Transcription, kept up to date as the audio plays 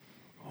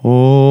Beautiful,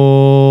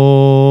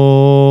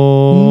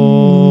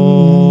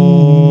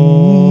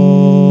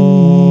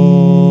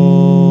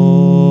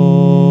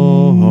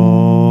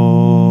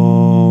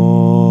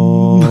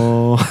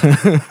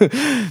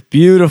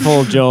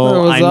 Joel. That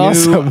was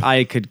awesome. Knew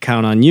I could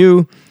count on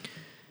you.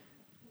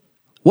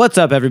 What's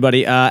up,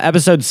 everybody?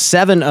 Episode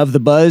 7 of The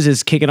Buzz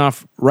is kicking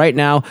off right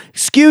now.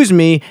 Excuse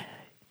me.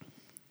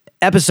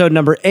 Episode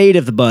number 8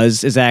 of The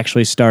Buzz is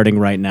actually starting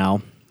right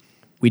now.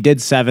 We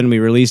did 7. We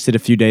released it a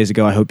few days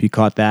ago. I hope you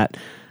caught that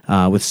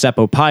with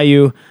Seppo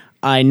Paju.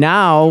 I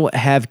now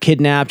have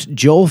kidnapped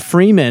Joel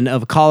Freeman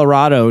of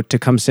Colorado to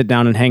come sit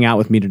down and hang out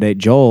with me today.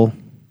 Joel,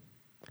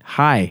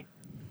 hi.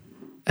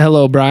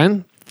 Hello,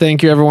 Brian.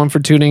 Thank you, everyone, for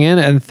tuning in,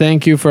 and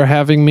thank you for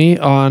having me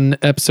on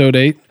episode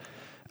 8,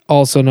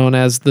 also known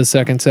as the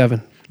second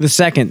 7. The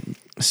second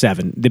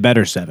 7, the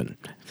better 7.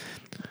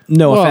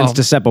 No offense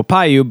to Seppo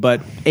Paju, but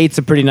 8's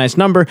a pretty nice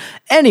number.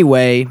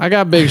 Anyway. I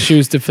got big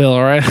shoes to fill,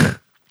 all right?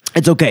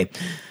 It's okay.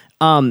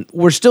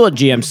 We're still at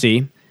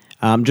GMC.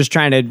 I'm just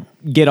trying to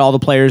get all the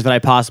players that I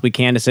possibly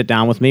can to sit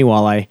down with me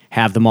while I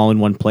have them all in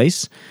one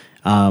place.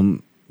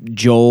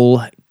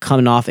 Joel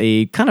coming off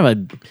a kind of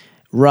a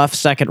rough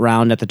second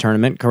round at the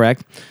tournament,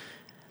 correct?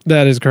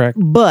 That is correct.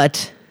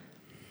 But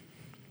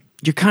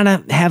you're kind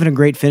of having a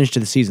great finish to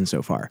the season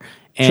so far.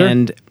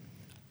 And sure.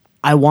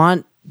 I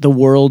want the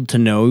world to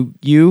know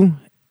you,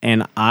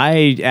 and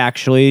I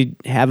actually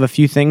have a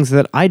few things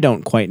that I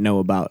don't quite know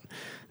about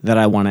that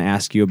I want to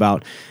ask you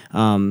about.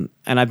 And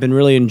I've been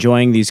really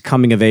enjoying these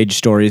coming-of-age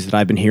stories that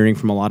I've been hearing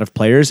from a lot of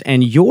players,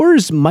 and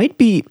yours might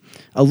be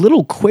a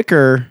little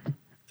quicker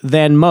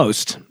than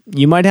most.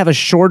 You might have a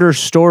shorter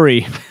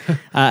story,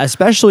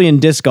 especially in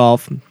disc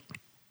golf,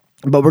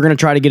 but we're going to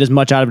try to get as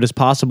much out of it as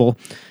possible.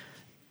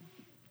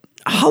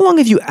 How long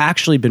have you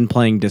actually been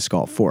playing disc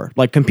golf for?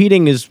 Like,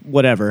 competing is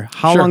whatever.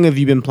 How long have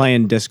you been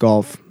playing disc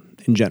golf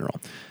in general?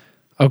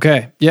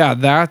 Okay. Yeah,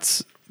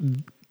 that's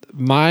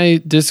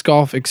my disc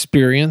golf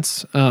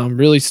experience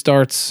really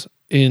starts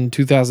in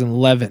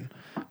 2011,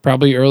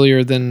 probably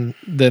earlier than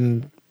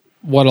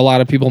what a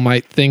lot of people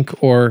might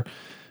think, or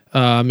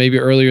maybe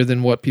earlier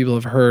than what people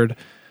have heard.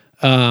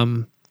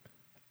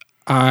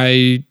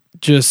 I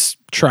just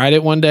tried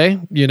it one day.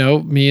 You know,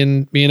 me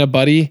and a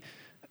buddy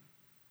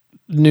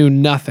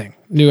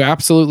knew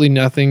absolutely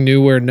nothing,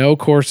 knew where no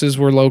courses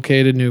were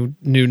located,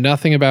 knew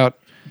nothing about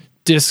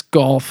disc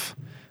golf.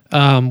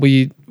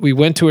 We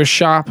went to a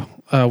shop.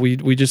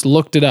 We just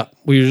looked it up.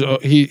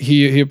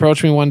 He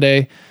approached me one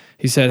day.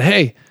 He said,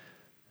 "Hey,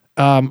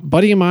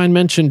 buddy of mine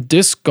mentioned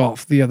disc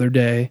golf the other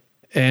day,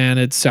 and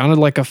it sounded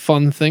like a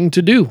fun thing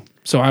to do.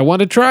 So I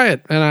want to try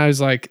it." And I was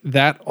like,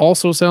 "That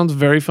also sounds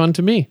very fun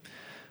to me."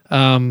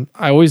 I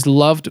always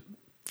loved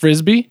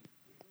Frisbee.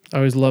 I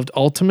always loved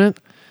Ultimate.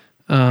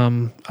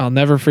 I'll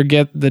never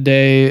forget the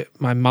day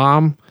my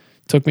mom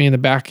took me in the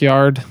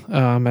backyard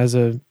as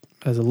a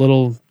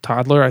little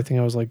toddler. I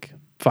think I was like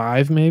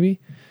 5, maybe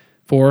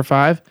 4 or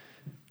 5.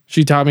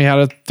 She taught me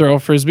how to throw a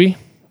Frisbee.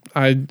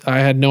 I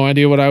had no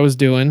idea what I was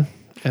doing.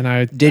 And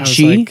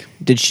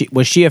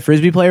was she a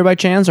Frisbee player by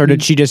chance, or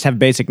did she just have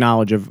basic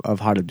knowledge of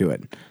how to do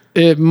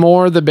it?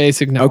 More the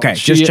basic knowledge. Okay,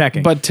 just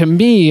checking. But to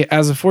me,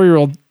 as a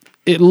 4-year-old,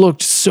 it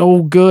looked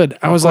so good.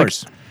 I was like,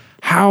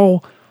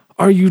 how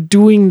are you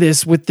doing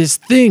this with this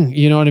thing?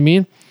 You know what I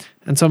mean?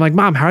 And so I'm like,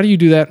 "Mom, how do you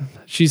do that?"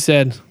 She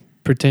said,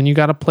 "Pretend you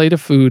got a plate of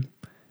food."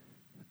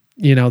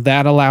 You know,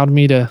 that allowed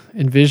me to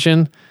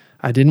envision.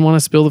 I didn't want to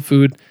spill the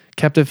food,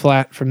 kept it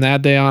flat. From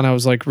that day on, I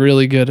was like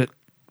really good at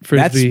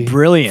Frisbee. That's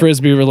brilliant.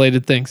 Frisbee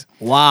related things.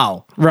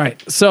 Wow.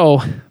 Right.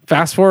 So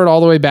fast forward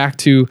all the way back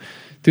to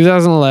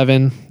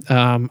 2011.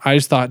 I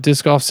just thought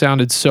disc golf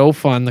sounded so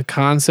fun. The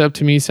concept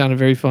to me sounded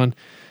very fun.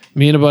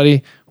 Me and a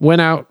buddy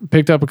went out,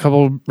 picked up a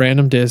couple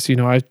random discs. You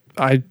know,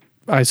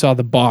 I saw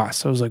the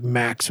Boss. I was like,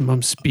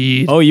 maximum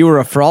speed. Oh, you were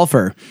a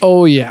frolfer.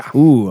 Oh, yeah.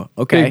 Ooh,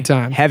 okay. Big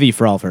time. Heavy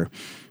frolfer.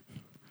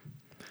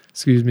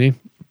 Excuse me.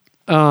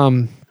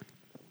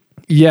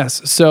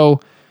 Yes. So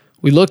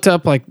we looked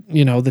up, like,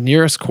 you know, the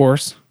nearest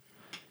course,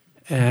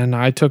 and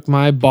I took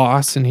my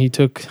Boss and he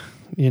took,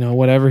 you know,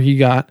 whatever he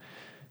got.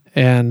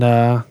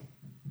 And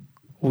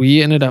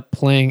we ended up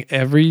playing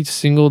every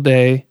single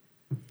day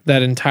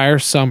that entire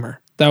summer.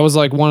 That was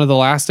like one of the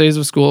last days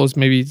of school. It was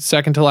maybe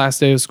second to last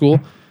day of school.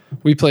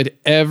 We played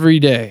every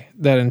day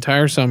that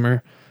entire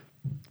summer.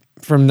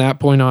 From that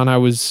point on, I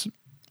was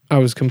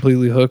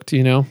completely hooked,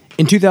 you know.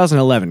 In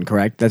 2011,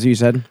 correct? That's what you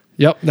said?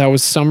 Yep, that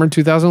was summer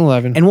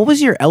 2011. And what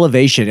was your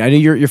elevation? I know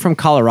you're from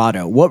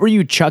Colorado. What were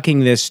you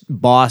chucking this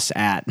Boss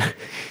at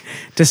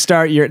to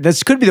start your...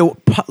 This could be the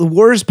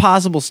worst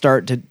possible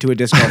start to a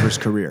disc golfer's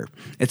career.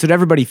 It's what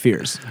everybody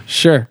fears.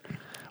 Sure.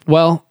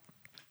 Well,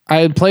 I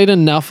had played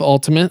enough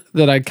Ultimate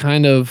that I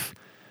kind of...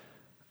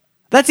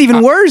 That's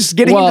even worse,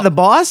 getting into the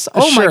Boss?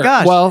 Oh, sure. My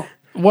gosh.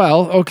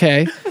 Well,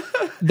 okay.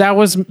 That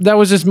was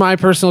just my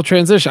personal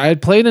transition. I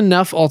had played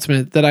enough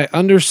Ultimate that I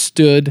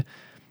understood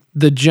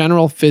the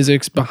general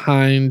physics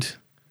behind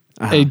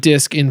a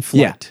disc in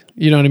flight.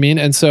 Yeah. You know what I mean?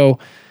 And so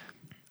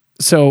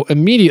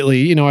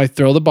immediately, you know, I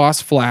throw the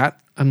Boss flat.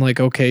 I'm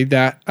like, okay,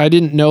 that I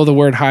didn't know the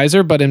word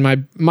hyzer, but in my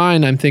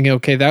mind, I'm thinking,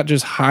 okay, that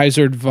just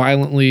hyzered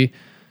violently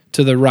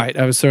to the right.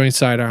 I was throwing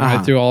sidearm.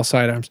 I threw all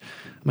sidearms.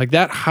 I'm like,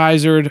 that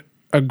hyzered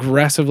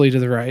aggressively to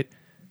the right.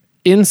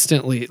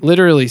 Instantly,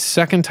 literally,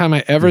 second time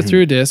I ever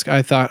threw a disc,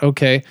 I thought,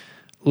 okay,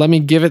 let me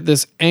give it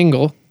this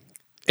angle,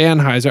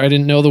 Anheuser. I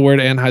didn't know the word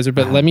Anheuser,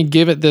 but let me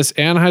give it this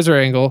Anheuser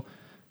angle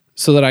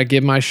so that I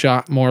give my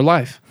shot more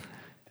life.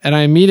 And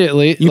I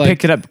immediately... You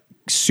picked it up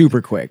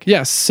super quick.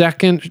 Yeah,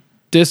 second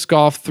disc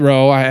golf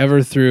throw I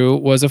ever threw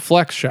was a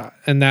flex shot,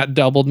 and that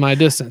doubled my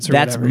distance or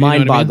That's whatever.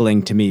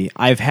 mind-boggling to me.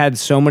 I've had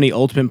so many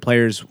Ultimate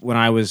players when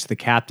I was the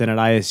captain at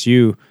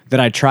ISU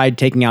that I tried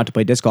taking out to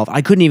play disc golf.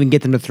 I couldn't even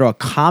get them to throw a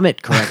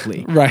comet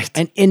correctly. Right.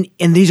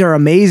 And these are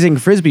amazing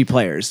Frisbee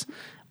players.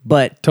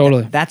 But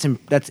totally. That's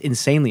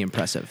insanely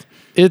impressive.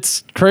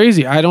 It's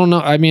crazy. I don't know.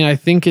 I mean, I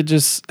think it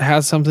just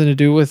has something to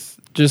do with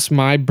just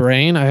my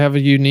brain. I have a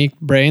unique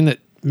brain that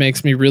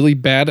makes me really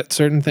bad at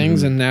certain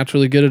things and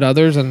naturally good at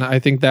others. And I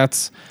think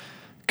that's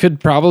could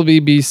probably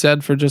be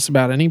said for just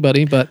about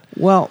anybody. But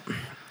well,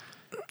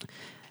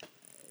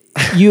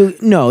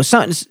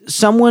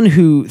 someone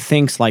who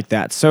thinks like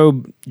that.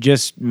 So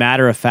just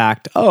matter of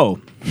fact,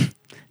 oh,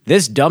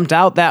 this dumped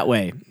out that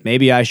way.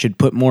 Maybe I should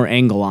put more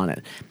angle on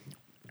it.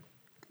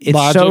 It's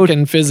logic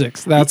and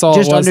physics. That's all.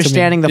 Just it was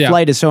understanding to me. the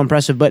flight is so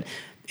impressive. But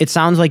it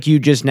sounds like you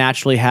just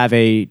naturally have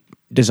a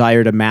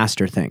desire to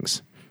master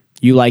things.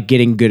 You like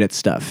getting good at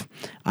stuff.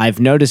 I've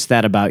noticed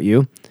that about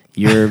you.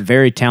 You're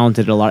very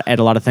talented at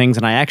a lot of things,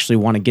 and I actually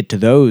want to get to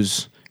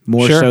those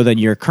more so than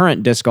your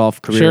current disc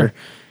golf career. Sure.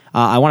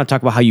 I want to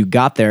talk about how you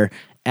got there.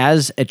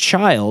 As a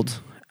child,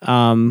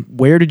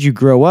 where did you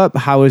grow up?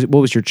 What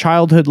was your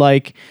childhood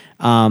like?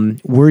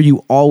 Were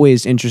you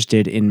always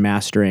interested in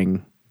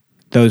mastering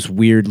those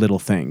weird little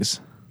things?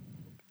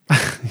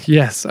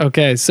 Yes.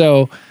 Okay.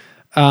 So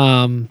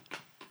I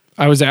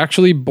was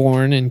actually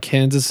born in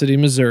Kansas City,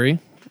 Missouri,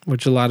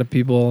 which a lot of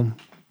people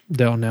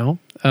don't know.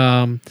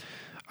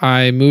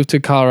 I moved to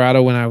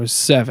Colorado when I was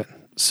 7.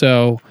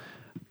 So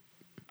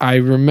I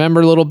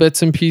remember little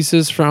bits and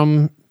pieces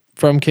from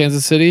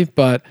Kansas City,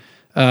 but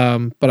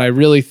I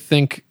really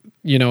think,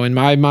 in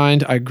my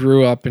mind, I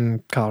grew up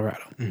in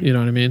Colorado. You know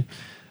what I mean?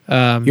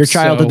 Your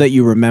childhood that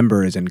you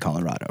remember is in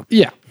Colorado.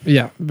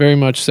 Yeah, very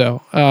much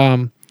so.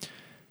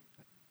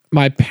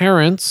 My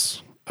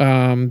parents,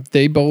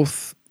 they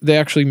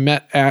actually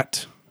met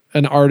at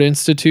an art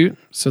institute.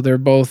 So they're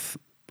both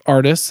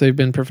artists. They've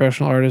been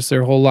professional artists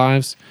their whole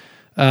lives,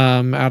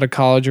 out of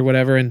college or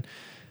whatever. And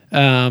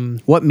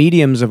what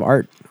mediums of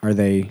art are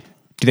they?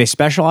 Do they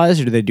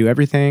specialize or do they do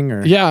everything?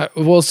 Or yeah,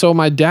 well, so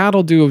my dad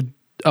will do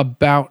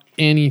about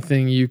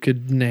anything you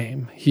could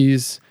name.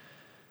 He's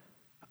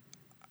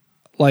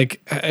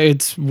like,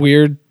 it's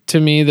weird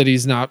to me that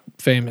he's not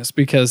famous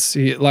because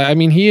he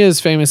is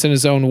famous in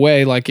his own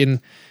way. Like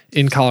in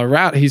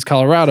Colorado, he's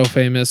Colorado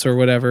famous or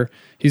whatever.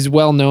 He's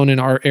well known in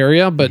our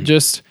area, but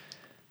just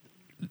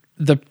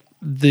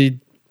the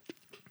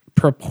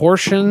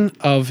proportion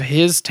of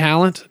his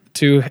talent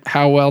to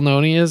how well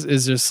known he is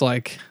just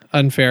like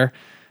unfair.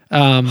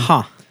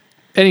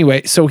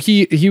 Anyway, so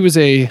he was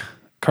a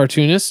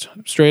cartoonist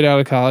straight out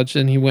of college,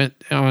 and he went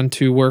on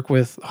to work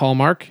with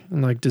Hallmark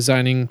and like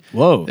designing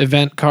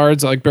event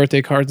cards, like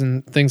birthday cards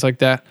and things like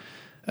that.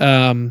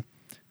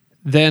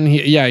 Then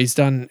he's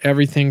done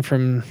everything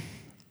from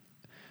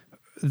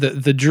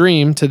the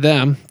dream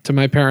to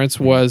my parents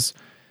was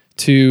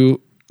to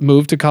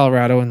move to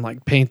Colorado and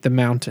like paint the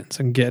mountains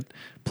and get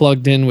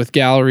plugged in with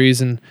galleries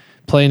and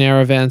plein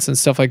air events and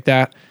stuff like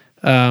that.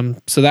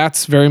 So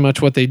that's very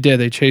much what they did.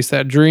 They chased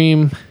that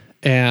dream,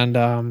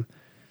 and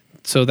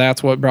so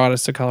that's what brought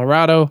us to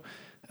Colorado.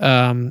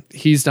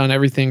 He's done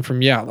everything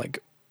from like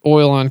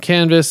oil on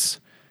canvas,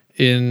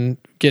 in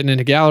getting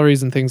into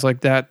galleries and things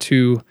like that,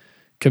 to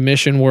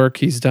commission work.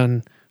 He's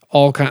done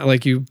all kind,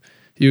 like you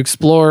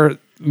explore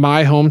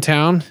my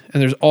hometown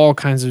and there's all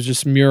kinds of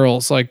just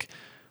murals like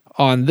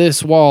on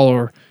this wall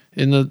or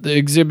in the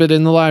exhibit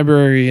in the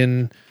library,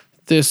 and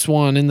this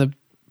one in the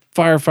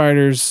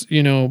firefighters,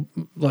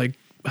 like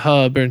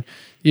hub, and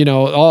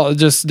all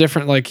just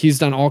different, like he's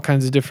done all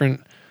kinds of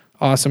different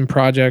awesome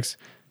projects.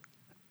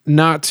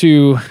 Not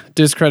to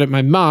discredit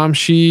my mom,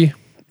 she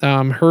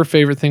her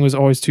favorite thing was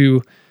always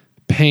to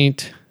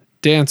paint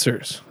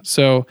dancers.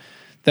 So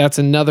that's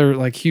another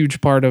like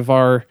huge part of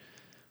our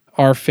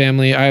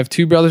family. I have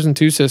 2 brothers and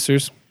 2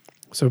 sisters,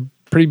 so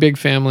pretty big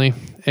family,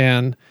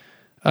 and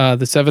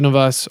the 7 of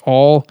us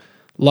all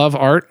love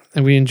art,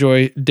 and we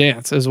enjoy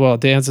dance as well.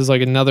 Dance is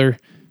like another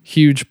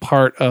huge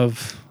part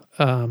of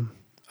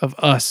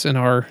us and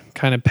our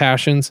kind of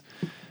passions.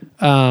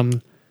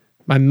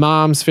 My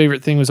mom's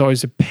favorite thing was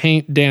always to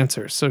paint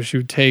dancers. So she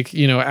would take,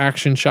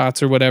 action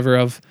shots or whatever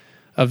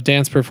of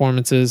dance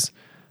performances,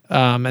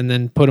 and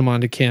then put them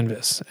onto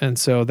canvas. And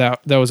so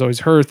that was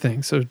always her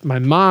thing. So my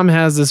mom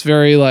has this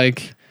very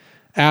like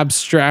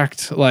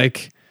abstract,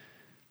 like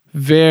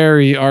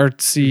very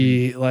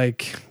artsy,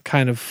 like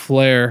kind of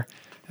flair.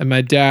 And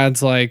my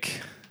dad's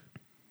like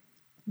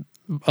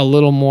a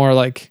little more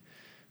like,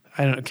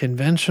 I don't know,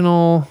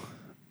 conventional.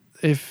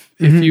 if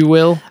you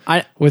will,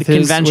 with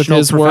his conventional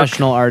with his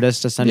professional work.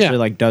 artist essentially Yeah.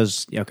 like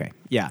does okay.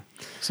 Yeah.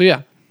 So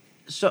yeah.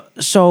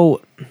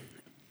 So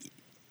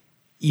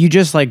you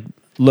just like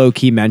low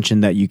key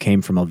mentioned that you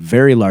came from a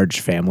very large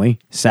family,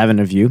 7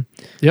 of you.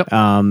 Yep.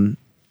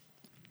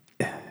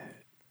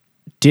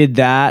 Did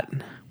that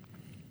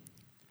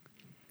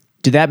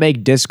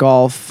make disc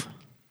golf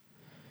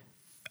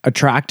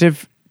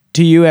attractive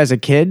to you as a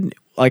kid?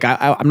 Like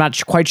I'm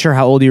not quite sure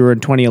how old you were in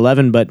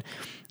 2011, but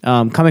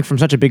coming from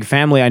such a big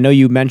family, I know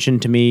you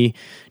mentioned to me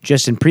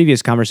just in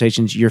previous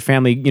conversations, your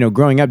family,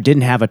 growing up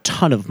didn't have a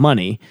ton of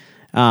money.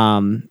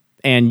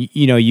 And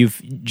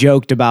you've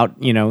joked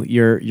about,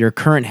 your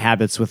current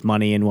habits with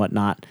money and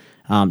whatnot.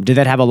 Did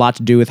that have a lot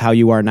to do with how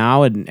you are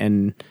now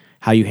and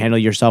how you handle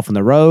yourself on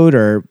the road,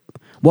 or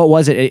what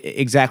was it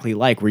exactly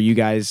like? Were you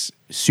guys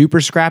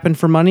super scrapping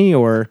for money,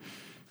 or?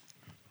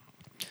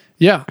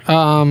 Yeah.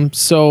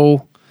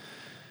 So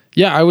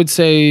yeah, I would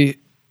say,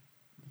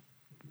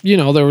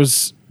 there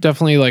was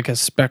definitely like a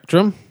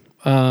spectrum,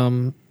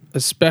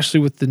 especially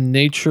with the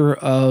nature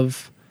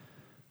of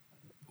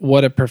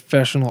what a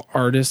professional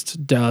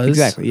artist does.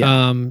 Exactly.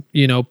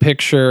 Yeah.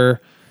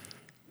 Picture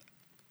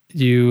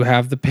you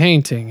have the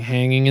painting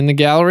hanging in the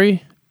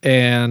gallery,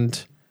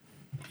 and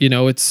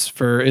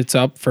it's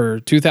up for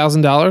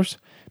 $2,000.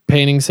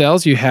 Painting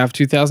sales, you have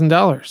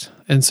 $2,000,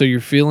 and so you're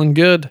feeling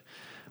good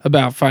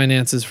about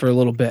finances for a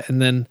little bit,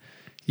 and then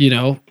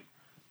a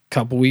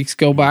couple weeks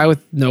go by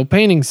with no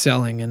painting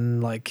selling,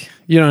 and like,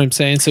 you know what I'm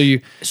saying?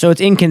 So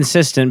it's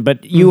inconsistent,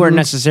 but you weren't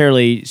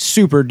necessarily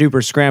super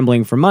duper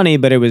scrambling for money,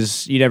 but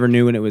you never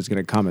knew when it was going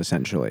to come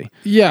essentially.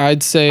 Yeah,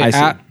 I'd say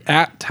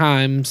at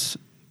times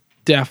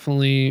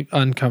definitely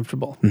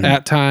uncomfortable.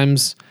 At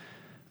times,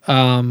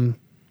 I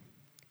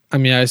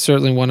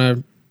certainly want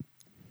to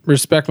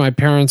respect my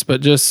parents, but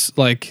just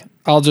like,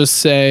 I'll just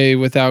say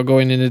without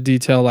going into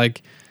detail,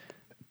 like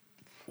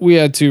we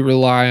had to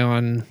rely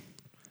on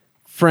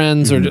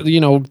friends or,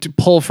 to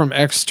pull from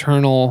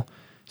external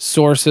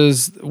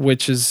sources,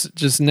 which is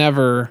just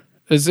never,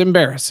 is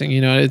embarrassing.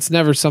 It's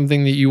never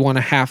something that you want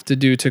to have to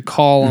do, to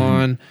call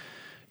on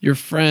your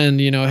friend,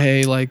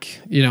 hey,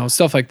 like,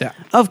 stuff like that.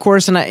 Of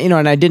course. And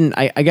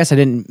I guess I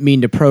didn't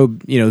mean to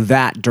probe,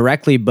 that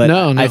directly, but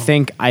No. I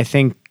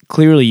think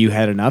clearly you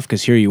had enough,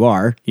 because here you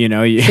are,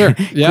 Sure.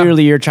 Yeah.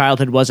 Clearly your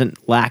childhood wasn't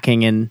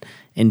lacking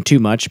in too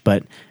much,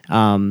 but,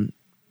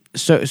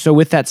 so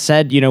with that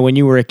said, when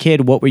you were a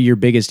kid, what were your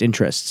biggest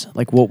interests?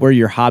 Like, what were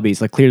your hobbies?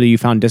 Like, clearly you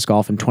found disc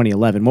golf in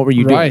 2011. What were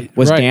you doing?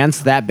 Was dance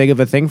that big of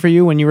a thing for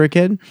you when you were a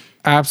kid?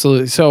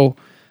 Absolutely. So,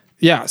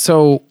 yeah.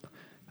 So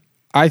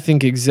I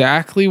think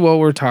exactly what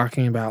we're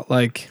talking about.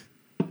 Like,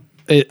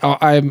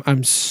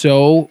 I'm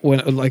so,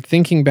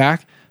 thinking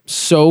back,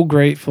 so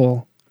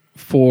grateful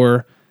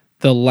for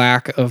the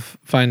lack of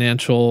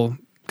financial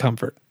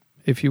comfort,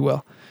 if you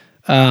will.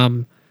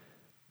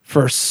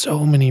 For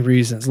so many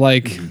reasons.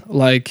 Like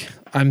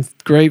I'm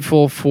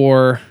grateful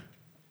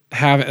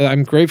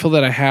I'm grateful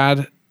that I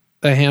had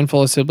a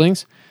handful of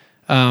siblings.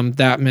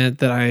 That meant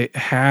that I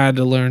had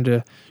to learn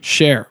to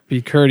share,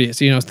 be courteous,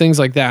 things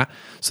like that.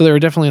 So there were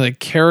definitely like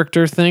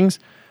character things,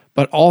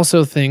 but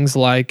also things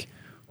like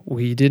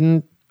we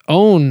didn't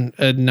own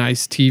a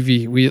nice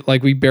TV.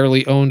 We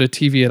barely owned a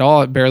TV at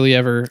all. It barely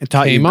ever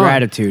taught you came on.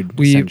 gratitude.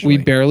 We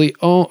barely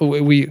owned,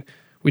 we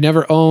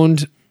never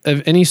owned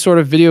of any sort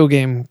of video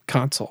game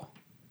console.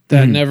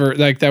 That never,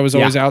 like, that was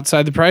always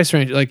outside the price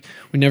range. Like,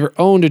 we never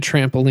owned a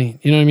trampoline.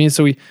 You know what I mean?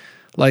 So we,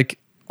 like,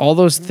 all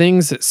those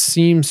things that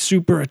seem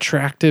super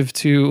attractive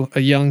to a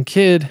young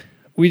kid,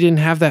 we didn't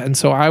have that. And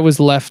so I was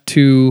left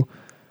to,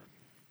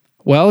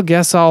 well,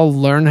 guess I'll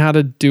learn how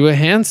to do a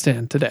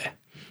handstand today.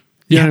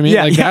 You know what I mean?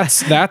 Like,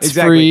 that's exactly.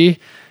 Free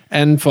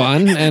and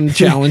fun and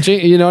challenging.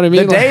 You know what I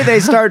mean? The day they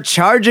start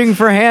charging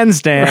for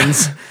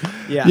handstands.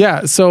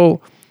 Yeah.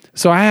 So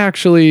I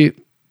actually,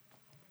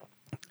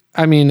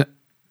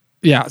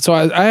 so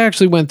I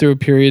actually went through a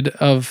period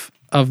of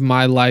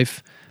my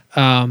life.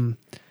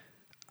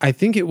 I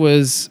think it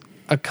was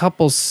a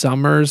couple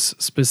summers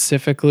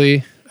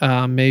specifically,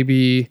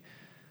 maybe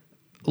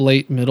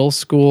late middle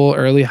school,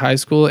 early high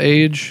school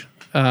age,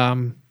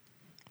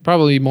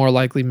 probably more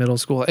likely middle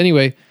school.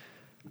 Anyway,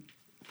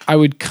 I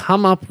would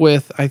come up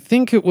with, I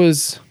think it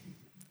was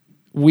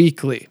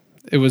weekly.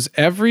 It was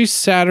every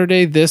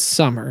Saturday this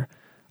summer,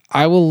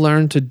 I will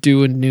learn to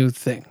do a new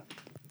thing.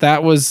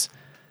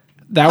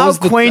 How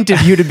quaint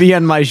of you to be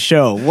on my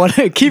show.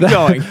 Keep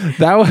going.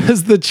 That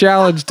was the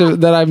challenge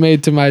that I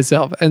made to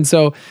myself. And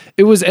so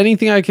it was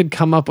anything I could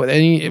come up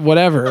with,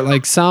 whatever,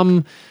 like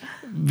some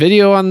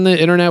video on the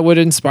internet would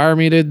inspire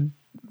me to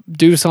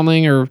do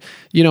something, or,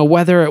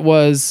 whether it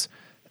was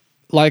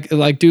like do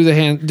a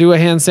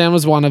handstand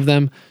was one of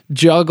them.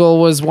 Juggle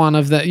was one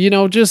of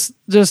them, just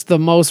the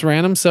most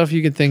random stuff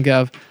you could think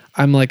of.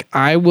 I'm like,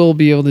 I will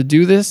be able to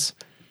do this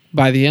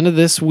by the end of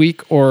this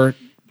week or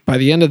by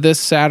the end of this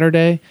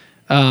Saturday.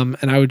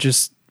 And I would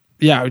just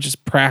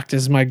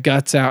practice my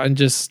guts out and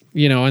just,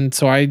 and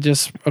so I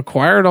just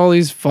acquired all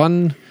these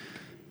fun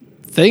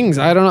things.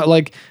 I don't know,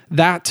 like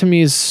that to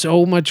me is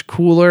so much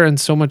cooler and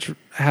so much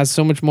has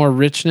so much more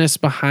richness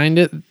behind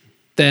it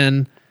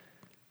than,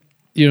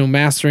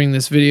 mastering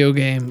this video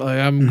game. Like,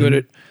 I'm good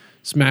at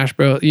Smash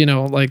Bros.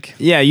 Like,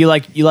 yeah, you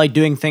like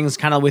doing things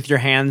kind of with your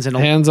hands and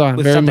hands-on,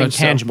 with very something much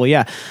tangible. So.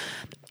 Yeah,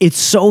 it's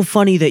so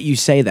funny that you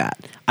say that.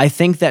 I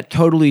think that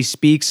totally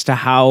speaks to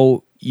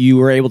how you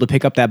were able to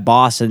pick up that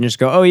boss and just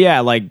go, oh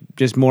yeah, like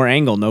just more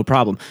angle, no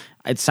problem.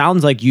 It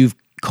sounds like you've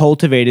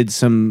cultivated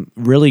some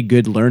really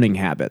good learning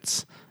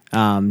habits.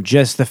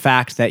 Just the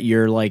fact that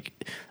you're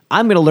like,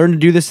 I'm going to learn to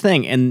do this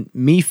thing, and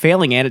me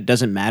failing at it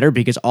doesn't matter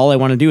because all I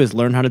want to do is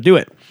learn how to do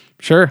it.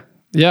 Sure.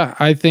 Yeah,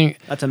 I think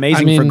that's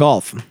amazing for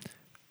golf.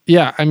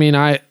 Yeah, I mean,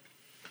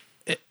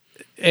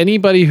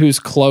 anybody who's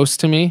close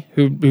to me,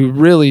 who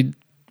really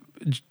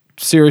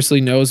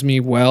seriously knows me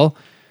well,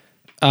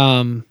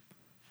 and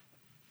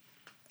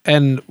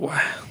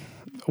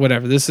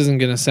whatever, this isn't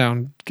going to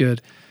sound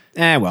good.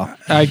 Well.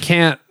 I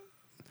can't,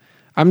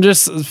 I'm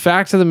just,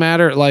 fact of the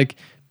matter, like,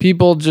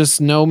 people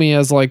just know me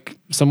as, like,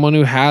 someone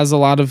who has a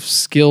lot of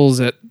skills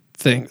at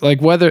things.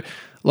 Like, whether,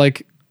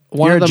 like,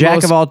 you're a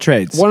jack of all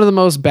trades. One of the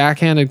most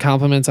backhanded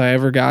compliments I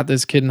ever got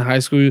this kid in high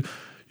school,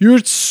 you're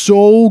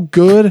so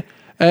good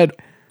at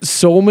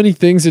so many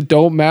things that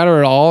don't matter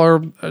at all,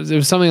 or it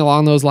was something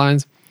along those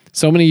lines.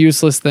 So many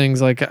useless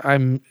things, like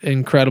I'm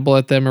incredible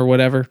at them or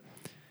whatever.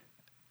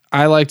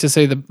 I like to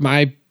say that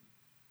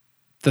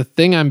the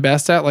thing I'm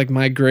best at, like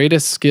my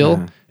greatest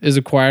skill, is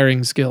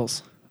acquiring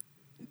skills.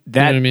 You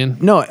know what I mean?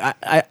 No,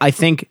 I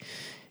think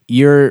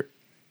you're.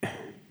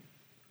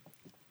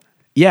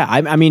 Yeah,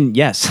 I mean,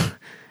 yes.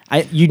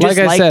 You just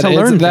like I said, to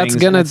learn that's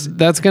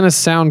gonna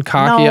sound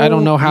cocky. I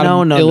don't know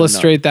how to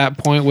illustrate that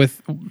point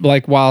with,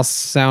 like, while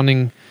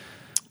sounding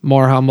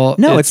more humble.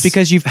 No, it's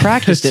because you've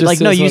practiced it. Like,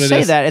 no, you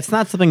say that. It's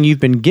not something you've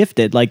been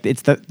gifted. Like,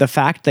 it's the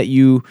fact that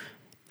you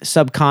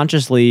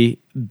subconsciously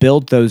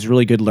build those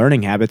really good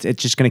learning habits.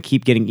 It's just going to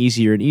keep getting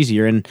easier and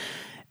easier. And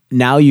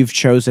now you've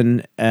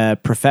chosen a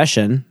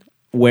profession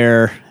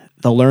where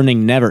the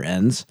learning never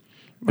ends.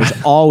 There's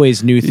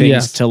always new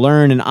things to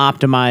learn and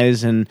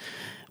optimize and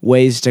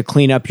ways to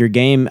clean up your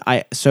game.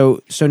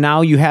 So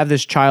now you have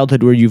this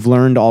childhood where you've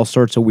learned all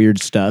sorts of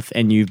weird stuff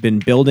and you've been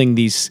building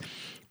these,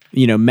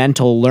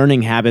 mental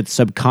learning habits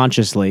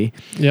subconsciously.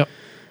 Yep.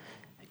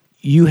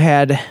 You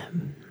had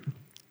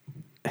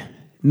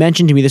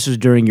mentioned to me this was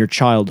during your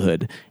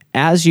childhood.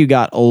 As you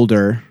got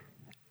older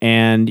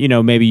and,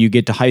 maybe you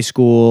get to high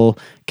school,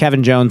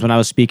 Kevin Jones, when I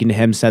was speaking to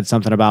him, said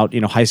something about,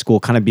 high school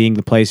kind of being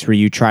the place where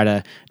you try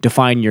to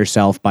define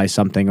yourself by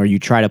something or you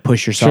try to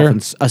push yourself in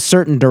a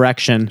certain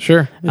direction.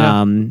 Sure.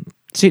 Yeah.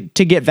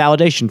 To get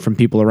validation from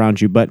people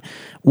around you. But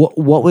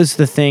what was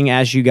the thing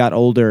as you got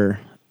older?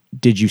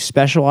 Did you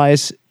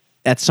specialize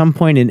at some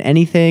point in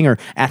anything or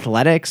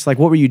athletics? Like,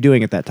 what were you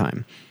doing at that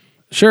time?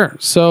 Sure.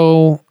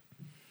 So,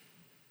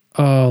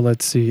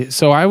 let's see.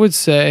 So I would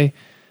say,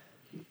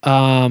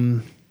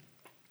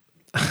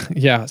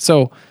 yeah.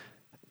 So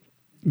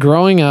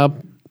growing up,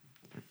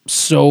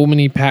 so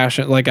many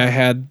passion, like I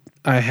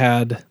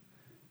had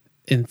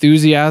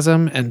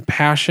enthusiasm and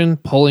passion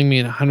pulling me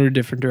in 100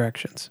 different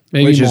directions.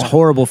 Which is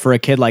horrible for a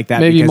kid like that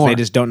because they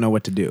just don't know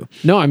what to do.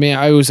 No, I mean,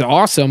 I was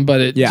awesome,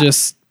 but it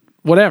just,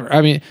 whatever.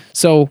 I mean,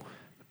 so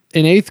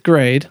in 8th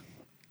grade,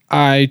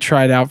 I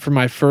tried out for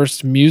my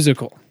first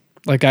musical.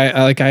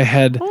 I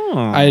had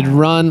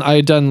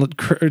done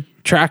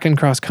track and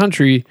cross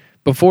country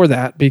before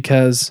that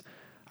because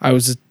I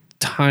was a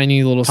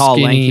tiny little tall,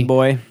 skinny lanky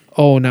boy.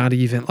 Oh, not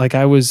even. Like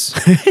I was,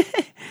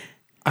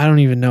 I don't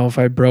even know if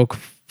I broke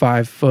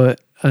 5 foot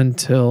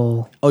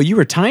until. Oh, you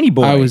were a tiny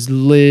boy. I was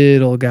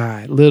little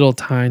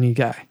tiny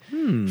guy.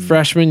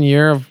 Freshman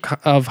year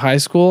of high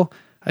school,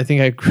 I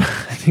think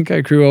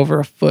I grew over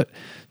a foot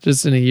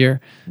just in a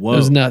year. Whoa. It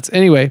was nuts.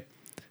 Anyway,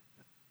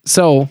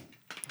 so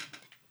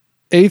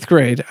 8th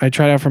grade, I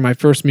tried out for my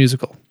first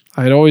musical.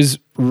 I was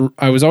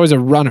always a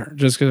runner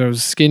just because I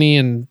was skinny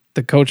and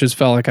the coaches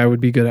felt like I would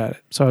be good at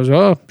it. So I was,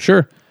 oh,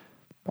 sure,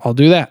 I'll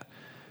do that.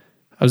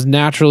 I was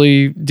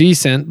naturally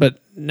decent, but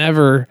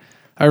never.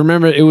 I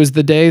remember it was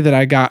the day that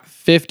I got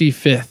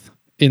 55th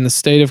in the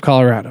state of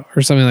Colorado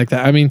or something like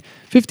that. I mean,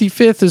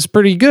 55th is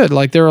pretty good.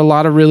 Like there are a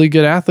lot of really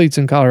good athletes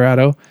in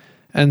Colorado.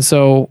 And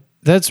so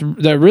that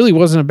really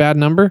wasn't a bad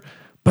number,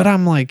 but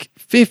I'm like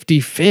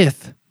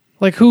 55th.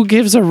 Like who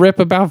gives a rip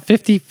about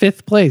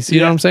 55th place? You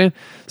know what I'm saying?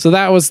 So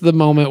that was the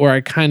moment where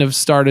I kind of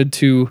started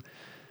to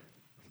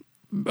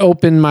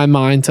open my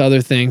mind to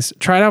other things.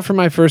 Tried out for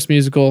my first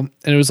musical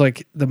and it was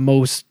like the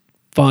most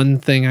fun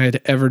thing I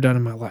had ever done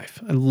in my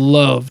life. I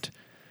loved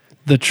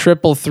the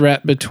triple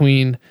threat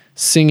between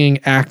singing,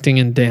 acting,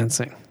 and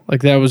dancing.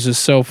 Like that was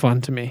just so fun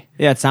to me.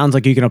 Yeah, it sounds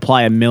like you can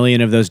apply a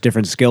million of those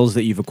different skills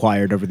that you've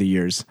acquired over the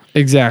years.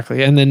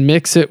 Exactly. And then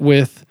mix it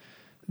with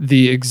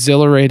the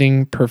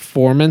exhilarating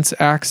performance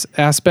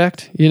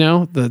aspect,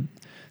 the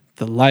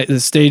light, the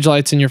stage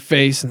lights in your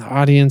face and the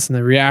audience and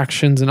the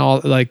reactions and all.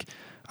 Like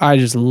I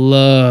just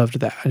loved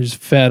that. I just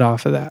fed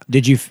off of that.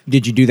 Did you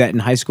do that in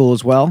high school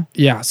as well?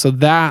 Yeah. So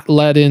that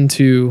led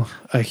into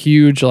a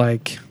huge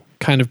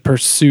kind of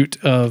pursuit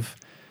of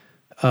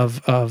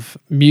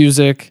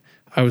music.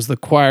 I was the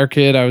choir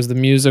kid, I was the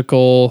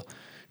musical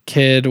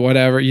kid,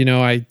 whatever.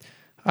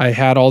 I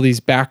had all these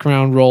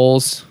background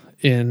roles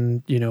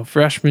in,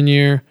 freshman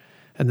year,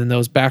 and then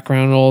those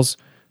background roles,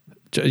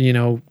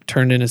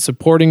 turned into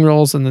supporting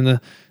roles. And then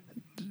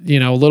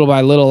little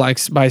by little, like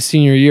by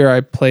senior year,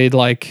 I played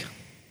like,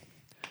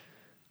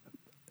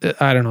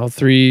 I don't know,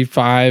 3,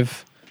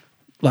 5,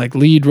 like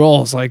lead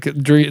roles, like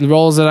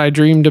roles that I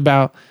dreamed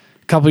about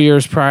a couple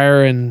years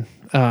prior. And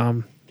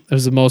it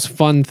was the most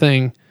fun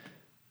thing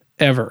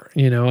ever,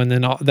 and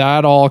then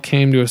that all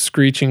came to a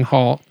screeching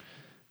halt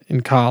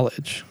in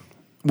college.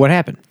 What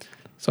happened?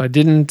 So I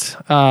didn't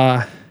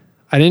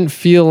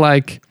feel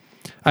like,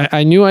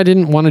 I knew I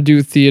didn't want to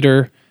do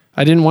theater.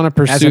 I didn't want to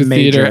pursue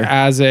theater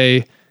as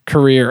a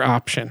career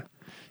option.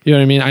 You know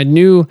what I mean? I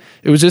knew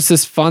it was just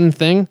this fun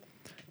thing,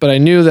 but I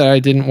knew that I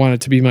didn't want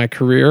it to be my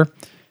career.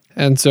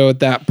 And so at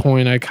that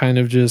point, I kind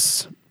of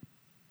just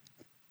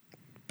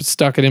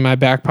stuck it in my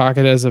back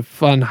pocket as a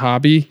fun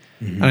hobby.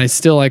 Mm-hmm. And I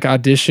still like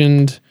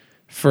auditioned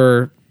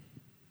for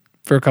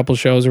a couple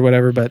shows or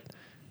whatever, but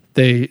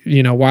they,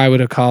 why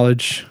would a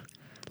college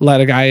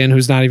let a guy in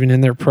who's not even in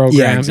their program?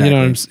 Yeah, exactly.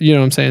 You know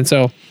what I'm saying?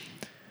 So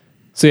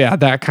yeah,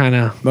 that kind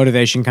of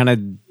motivation kind of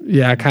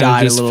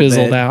just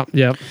fizzled out.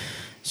 Yep.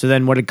 So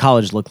then what did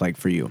college look like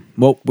for you?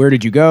 Where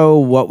did you go?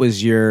 What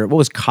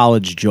was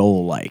college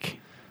Joel like?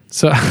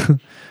 So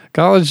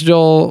college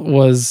Joel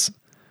was,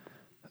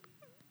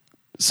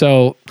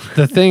 so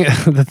the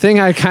thing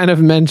I kind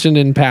of mentioned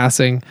in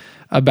passing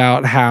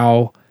about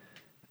how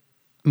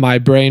my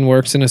brain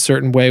works in a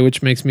certain way,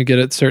 which makes me good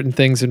at certain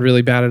things and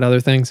really bad at other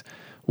things.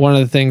 One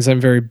of the things I'm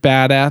very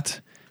bad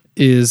at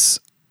is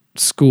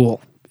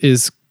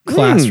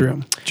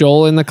classroom.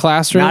 Joel in the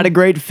classroom. Not a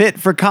great fit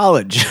for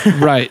college.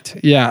 Right.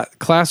 Yeah.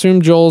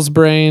 Classroom Joel's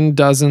brain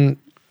doesn't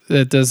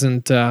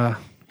turn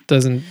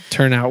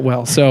out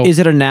well. So is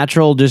it a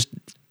natural just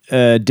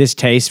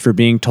distaste for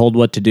being told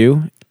what to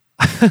do?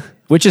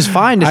 Which is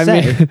fine to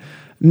say. Mean,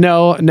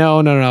 no.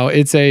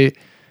 It's a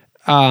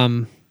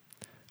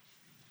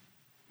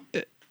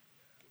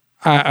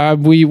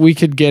we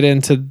could get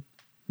into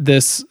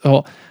this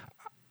whole,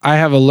 I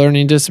have a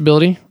learning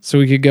disability, so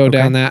we could go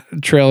down that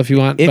trail if you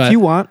want. If you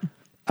want.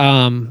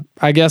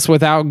 I guess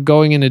without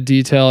going into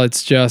detail,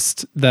 it's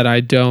just that I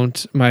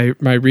don't, my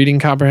reading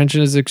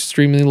comprehension is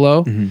extremely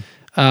low.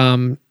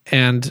 Mm-hmm.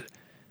 And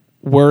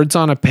words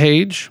on a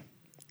page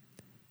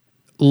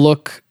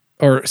look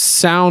or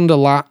sound a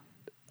lot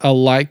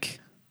alike.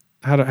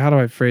 How do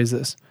I phrase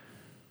this?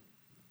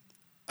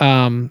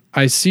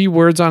 I see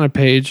words on a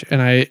page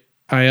and I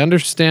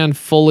understand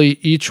fully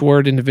each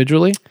word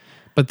individually,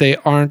 but they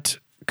aren't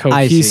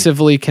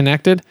cohesively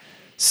connected.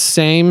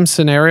 Same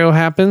scenario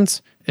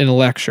happens in a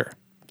lecture.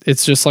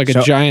 It's just like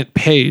a giant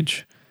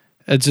page.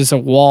 It's just a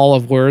wall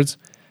of words.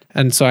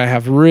 And so I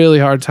have really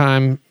hard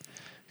time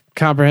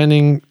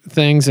comprehending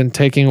things and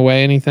taking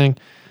away anything.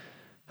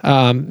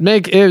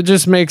 It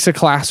just makes a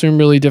classroom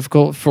really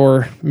difficult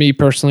for me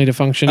personally to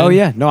function in. Oh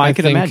yeah, no, I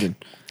can imagine.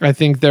 I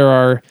think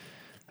there's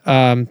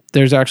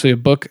actually a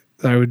book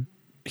that I would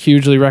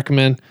hugely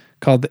recommend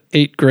called The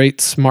 8 Great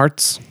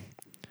Smarts.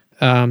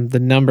 The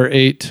number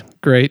 8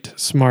 Great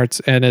Smarts.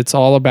 And it's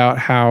all about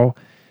how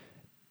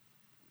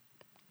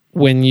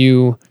when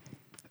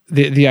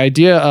the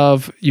idea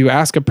of you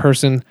ask a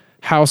person,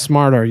 how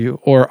smart are you?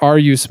 Or are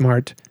you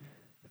smart?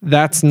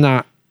 That's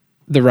not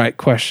the right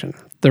question.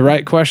 The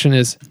right question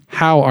is,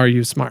 how are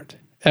you smart?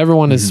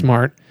 Everyone is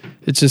smart.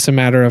 It's just a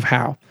matter of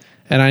how.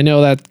 And I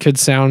know that could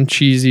sound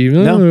cheesy,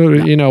 but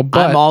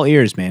I'm all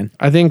ears, man.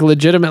 I think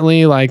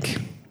legitimately, like,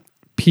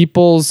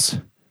 people's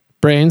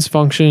brains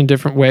function in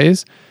different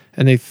ways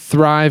and they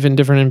thrive in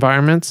different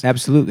environments.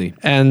 Absolutely.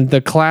 And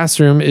the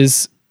classroom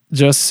is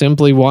just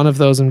simply one of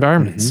those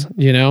environments.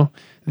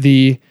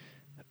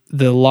 The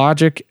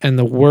logic and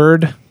the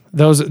word,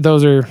 those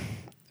are,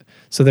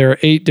 so there are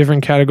 8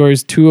 different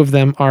categories. 2 of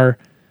them are,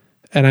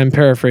 and I'm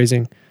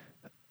paraphrasing,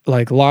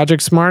 like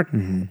logic smart,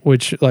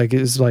 which like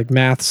is like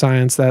math,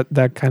 science,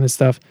 that kind of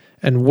stuff,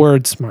 and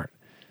word smart.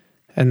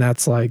 And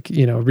that's like,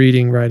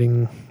 reading,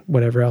 writing,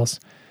 whatever else.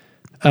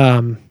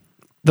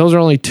 Those are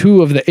only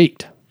 2 of the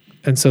 8.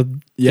 And so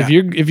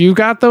if you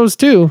got those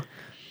 2,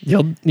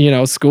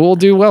 school will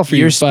do well for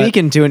you. You're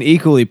speaking to an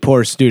equally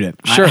poor student.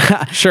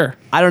 Sure.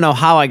 I don't know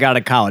how I got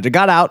to college. I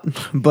got out,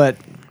 but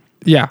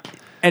yeah.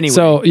 Anyway.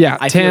 So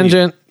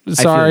tangent.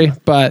 Sorry,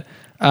 but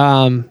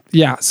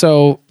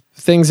so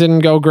things didn't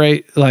go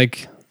great,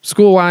 like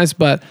school wise,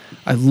 but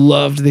I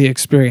loved the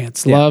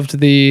experience, loved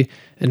the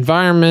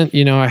environment.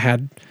 I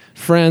had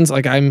friends.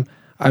 Like I'm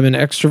an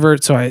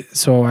extrovert,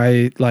 so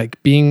I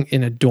like being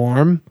in a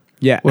dorm.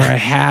 Yeah. Where I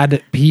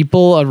had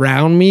people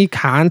around me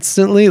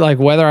constantly, like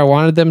whether I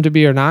wanted them to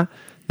be or not.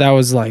 That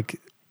was life.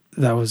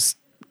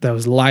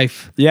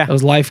 Yeah. That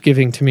was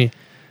life-giving to me.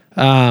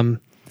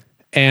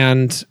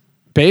 And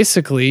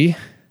basically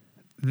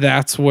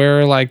that's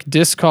where like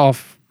disc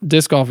golf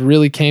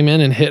really came in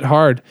and hit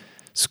hard.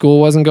 School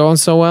wasn't going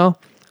so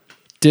well.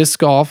 Disc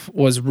golf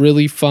was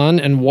really fun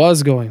and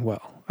was going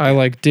well. I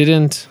like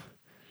didn't,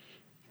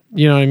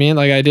 you know what I mean?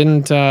 Like I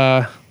didn't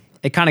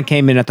It kind of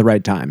came in at the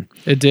right time.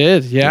 It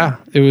did. Yeah.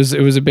 It was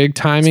a big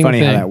timing It's funny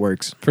thing. how that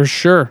works. For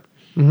sure.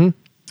 Mm-hmm.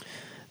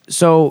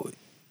 So,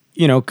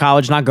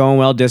 college not going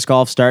well, disc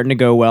golf starting to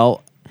go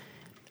well.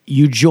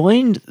 You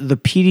joined the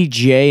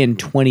PDGA in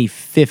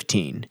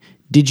 2015.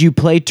 Did you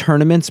play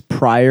tournaments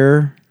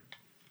prior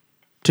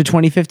to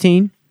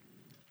 2015?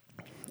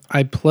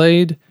 I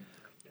played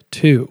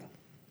 2,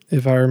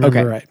 if I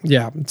remember right.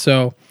 Yeah.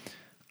 So,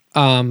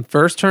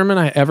 first tournament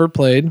I ever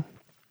played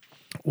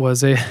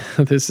was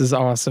this is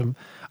awesome.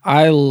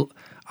 I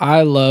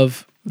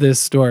love this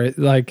story.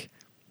 Like,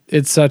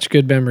 it's such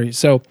good memory.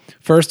 So,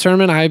 first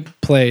tournament I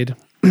played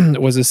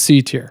was a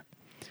C tier.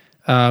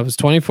 It was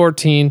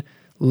 2014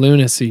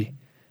 Lunacy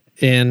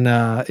in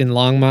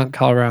Longmont,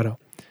 Colorado.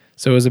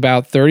 So it was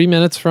about 30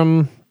 minutes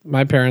from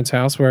my parents'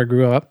 house where I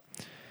grew up.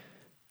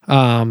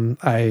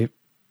 I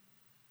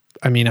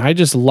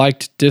just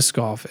liked disc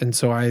golf, and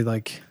so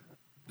I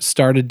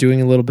started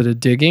doing a little bit of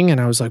digging, and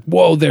I was like,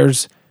 "Whoa,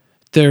 there's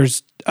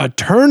a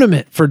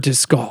tournament for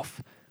disc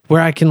golf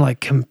where I can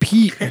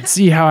compete and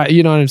see how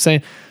you know what I'm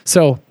saying?"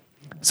 So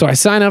I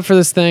sign up for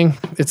this thing.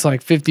 It's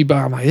like $50.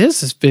 I'm like,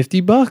 this is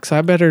 $50.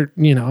 I better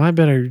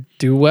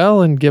do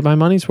well and get my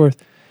money's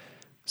worth.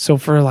 So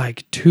for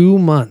 2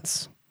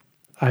 months,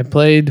 I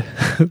played,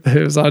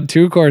 it was on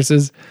 2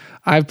 courses.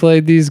 I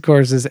played these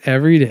courses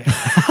every day,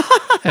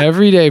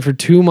 every day for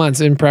 2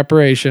 months in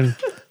preparation.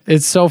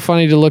 It's so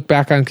funny to look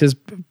back on because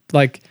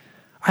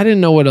I didn't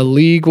know what a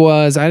league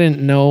was. I didn't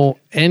know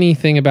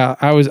anything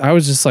about, I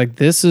was just like,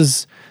 this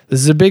is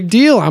a big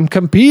deal. I'm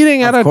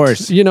competing at of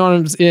course.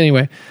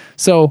 Anyway,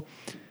 so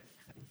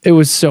it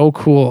was so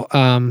cool.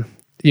 What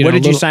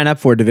did you sign up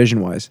for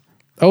division wise?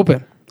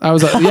 Open. I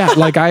was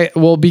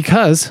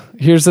because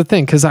here's the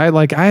thing. Cause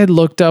I had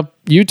looked up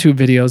YouTube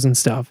videos and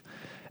stuff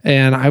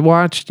and I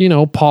watched,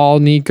 Paul,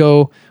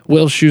 Nico,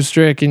 Will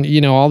Schustrick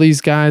and, all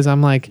these guys.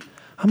 I'm like,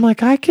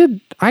 I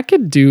could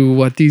do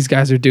what these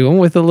guys are doing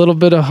with a little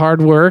bit of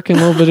hard work and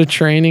a little bit of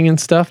training and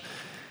stuff.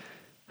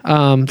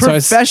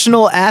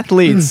 Professional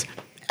athletes.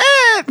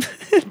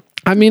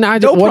 No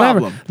whatever.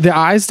 Problem. The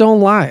eyes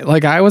don't lie.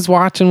 I was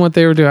watching what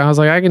they were doing. I was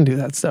like, I can do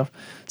that stuff.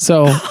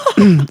 So,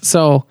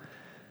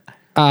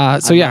 I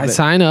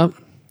sign up.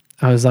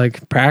 I was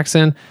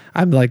practicing.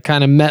 I've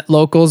kind of met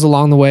locals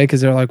along the way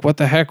because they're like, what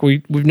the heck?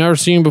 We've never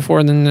seen you before.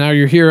 And then now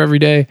you're here every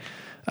day.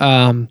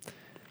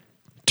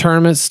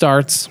 Tournament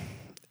starts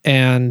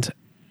and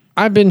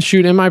I've been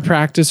shooting in my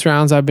practice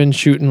rounds. I've been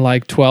shooting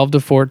 12 to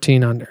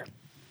 14 under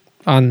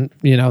on,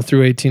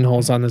 through 18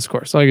 holes on this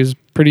course. It's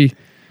pretty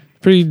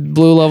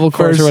blue level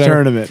course First or whatever.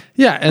 tournament.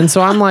 Yeah. And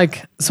so I'm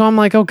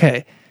like,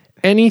 okay,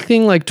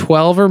 anything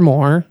 12 or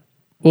more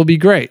will be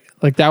great.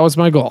 That was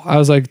my goal. I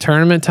was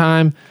tournament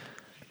time.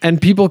 And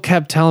people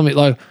kept telling me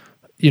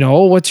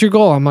what's your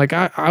goal? I'm like,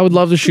 I would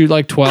love to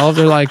shoot 12.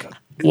 They're like,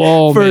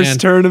 whoa, First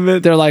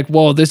tournament. They're like,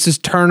 whoa, this is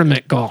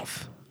tournament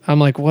golf. I'm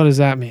like, what does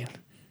that mean?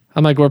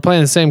 I'm like, we're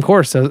playing the same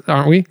course,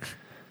 aren't we?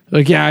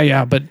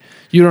 Yeah, but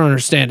you don't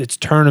understand. It's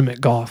tournament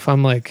golf.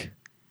 I'm like,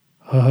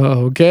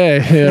 oh, okay.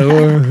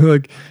 Yeah,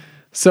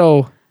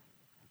 so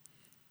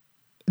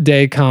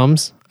day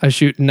comes, I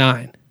shoot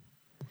 9.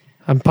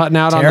 I'm putting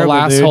out on the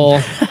last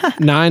hole,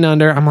 9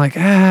 under. I'm like,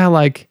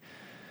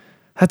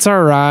 that's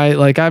all right.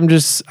 I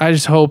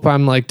just hope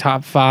I'm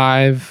top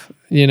 5,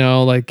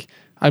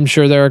 I'm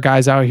sure there are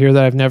guys out here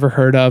that I've never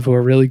heard of who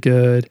are really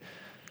good.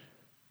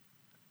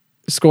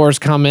 Scores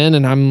come in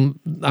and I'm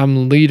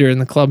leader in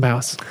the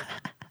clubhouse.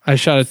 I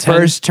shot a 10.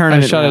 First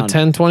tournament I shot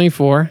round. a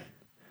 10-24.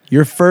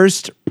 Your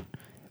first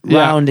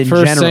round in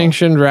first general.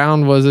 sanctioned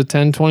round was a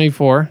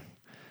 10-24.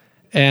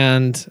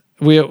 And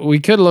we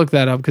could look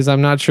that up because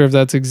I'm not sure if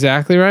that's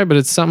exactly right, but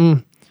it's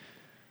something.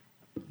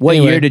 What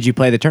year did you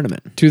play the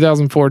tournament?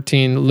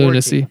 2014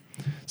 Lunacy.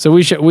 So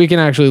we can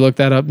actually look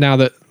that up now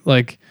that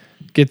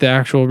get the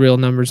actual real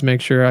numbers,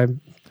 make sure I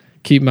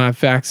keep my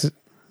facts,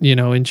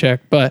 in check.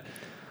 But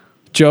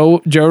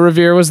Joe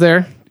Revere was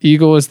there,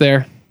 Eagle was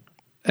there,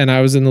 and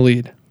I was in the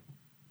lead,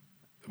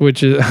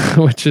 which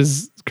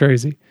is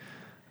crazy.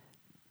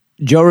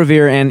 Joe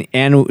Revere and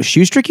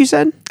Schustrick, you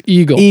said?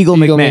 Eagle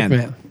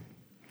McMahon.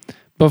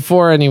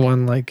 Before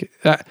anyone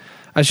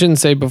I shouldn't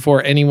say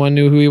before anyone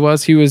knew who he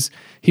was. He was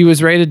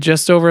rated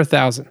just over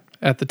 1,000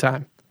 at the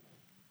time.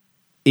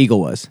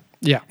 Eagle was.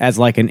 Yeah. As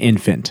an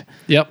infant.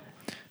 Yep.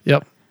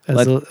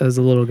 As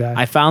a little guy.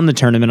 I found the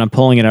tournament. I'm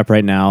pulling it up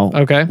right now.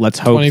 Okay. Let's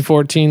hope.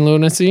 2014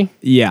 Lunacy.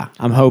 Yeah.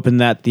 I'm hoping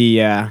that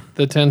the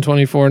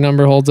 1024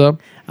 number holds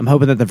up. I'm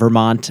hoping that the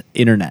Vermont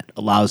internet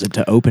allows it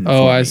to open for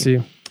me. I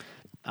see.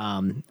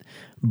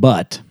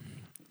 But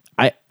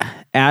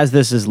as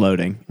this is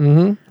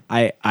loading,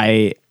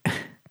 I'm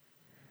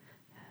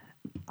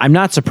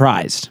not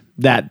surprised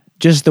that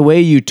just the way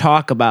you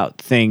talk about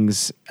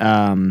things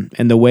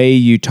and the way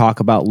you talk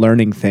about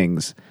learning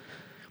things,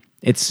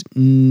 it's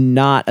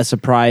not a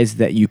surprise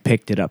that you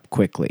picked it up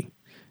quickly.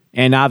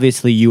 And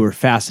obviously you were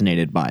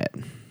fascinated by it.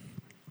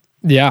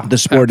 Yeah. The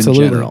sport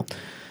absolutely. in general.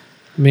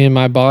 Me and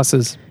my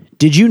bosses.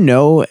 Did you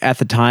know at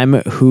the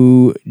time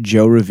who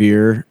Joe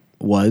Revere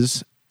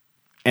was?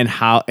 and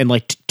how, and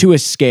like to a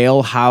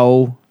scale,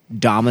 how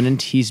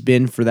dominant he's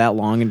been for that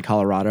long in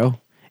Colorado.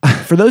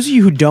 For those of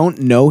you who don't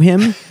know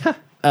him,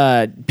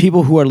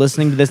 people who are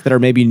listening to this that are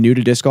maybe new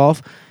to disc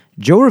golf,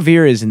 Joe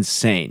Revere is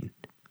insane.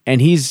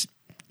 And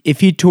if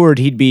he toured,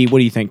 he'd be, what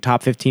do you think,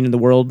 top 15 in the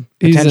world?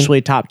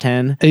 Potentially top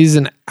 10? He's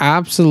an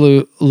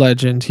absolute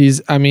legend.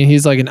 He's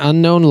like an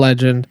unknown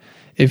legend.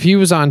 If he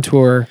was on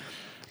tour,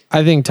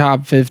 I think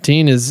top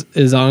 15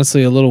 is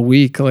honestly a little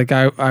weak. Like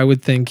I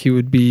would think he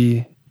would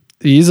be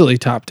easily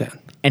top 10.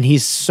 And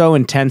he's so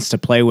intense to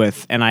play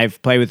with. And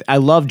I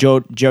love Joe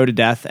to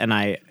death,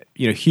 and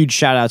huge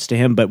shout outs to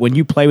him. But when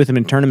you play with him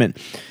in tournament,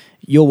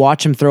 you'll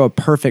watch him throw a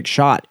perfect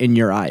shot in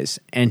your eyes,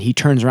 and he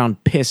turns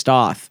around pissed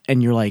off,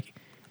 and you're like,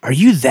 are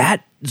you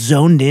that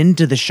zoned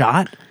into the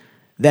shot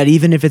that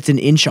even if it's an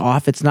inch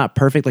off, it's not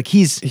perfect? Like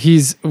he's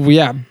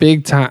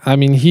big time. I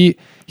mean,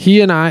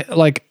 he and I,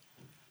 like,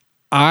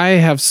 I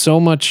have so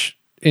much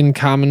in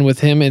common with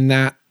him in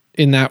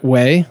that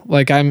way.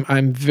 Like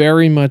I'm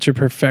very much a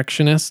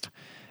perfectionist,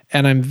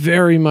 and I'm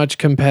very much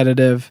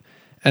competitive.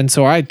 And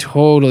so I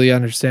totally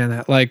understand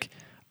that. Like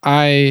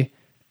I'm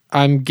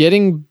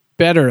getting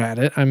better at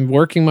it. I'm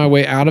working my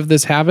way out of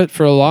this habit.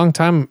 For a long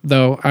time,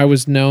 though, I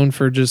was known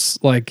for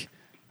just like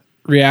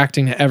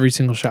reacting to every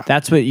single shot.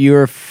 That's what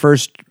your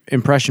first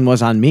impression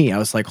was on me. I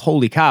was like,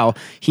 holy cow,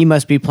 he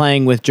must be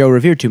playing with Joe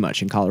Revere too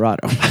much in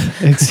Colorado.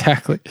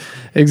 Exactly.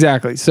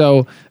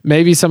 So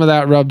maybe some of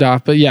that rubbed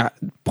off. But yeah,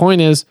 point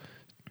is,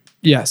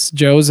 yes,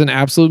 Joe's an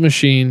absolute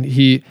machine.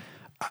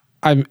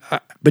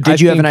 But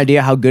did you have an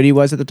idea how good he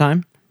was at the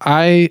time?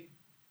 I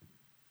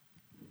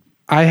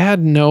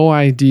had no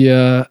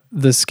idea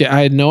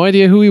I had no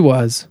idea who he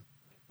was.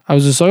 I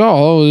was just like,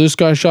 oh, this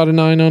guy shot a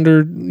 9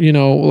 under.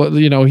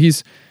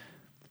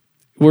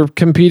 We're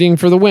competing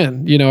for the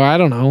win. I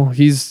don't know.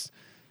 He's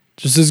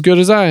just as good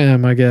as I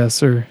am, I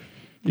guess. Or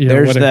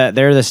there are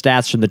the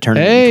stats from the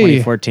tournament in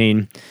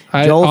 2014.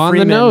 Joel on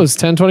Freeman, the nose,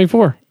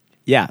 10-24.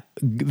 Yeah,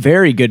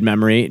 very good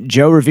memory.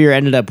 Joe Revere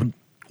ended up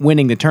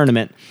winning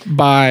the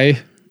by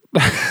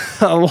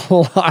a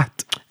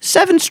lot.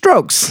 7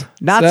 strokes.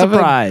 Not 7?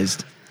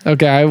 Surprised.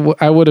 Okay,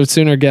 I would have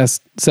sooner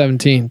guessed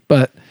 17,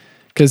 but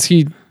because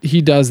he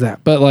does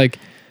that. But like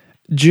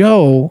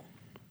Joe,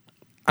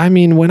 I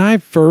mean, when I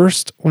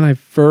first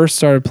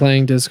started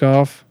playing disc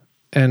golf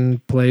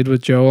and played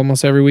with Joe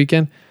almost every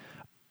weekend,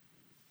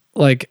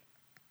 like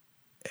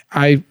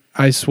I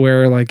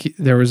swear, like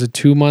there was a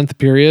 2-month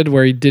period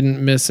where he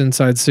didn't miss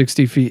inside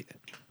 60 feet.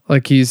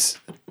 Like he's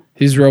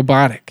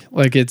robotic.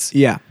 Like it's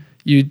you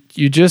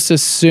just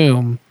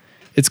assume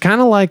it's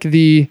kind of like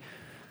if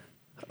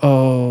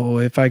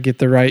I get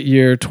the right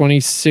year,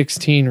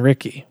 2016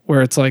 Ricky,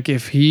 where it's like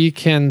if he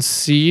can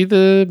see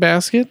the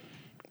basket,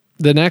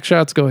 the next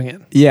shot's going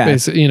in. Yeah.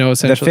 Basically,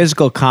 essentially. The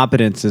physical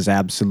competence is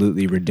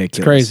absolutely ridiculous.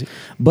 It's crazy.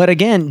 But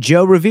again,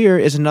 Joe Revere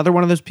is another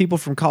one of those people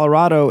from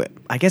Colorado,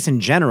 I guess in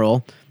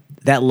general,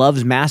 that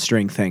loves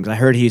mastering things. I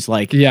heard he's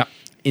like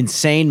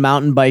insane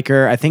mountain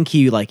biker. I think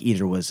he like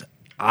either was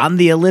on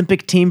the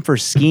Olympic team for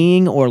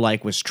skiing or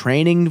like was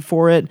training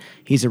for it.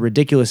 He's a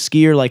ridiculous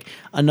skier. Like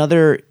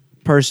another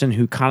person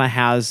who kind of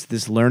has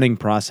this learning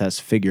process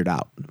figured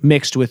out,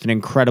 mixed with an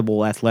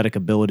incredible athletic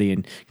ability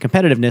and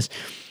competitiveness.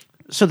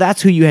 So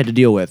that's who you had to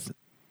deal with.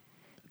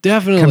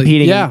 Definitely.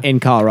 Competing in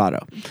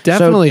Colorado.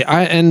 Definitely.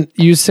 And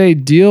you say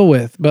deal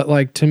with, but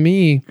like to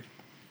me,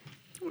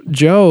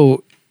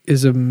 Joe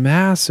is a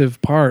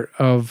massive part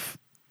of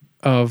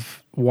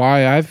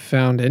why I've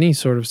found any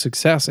sort of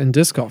success in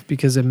disc golf,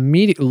 because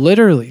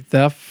literally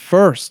the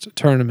first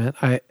tournament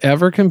I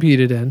ever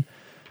competed in,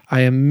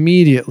 I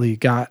immediately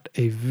got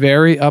a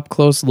very up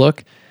close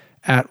look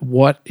at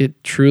what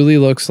it truly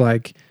looks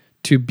like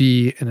to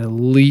be an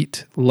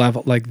elite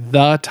level, like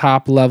the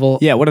top level.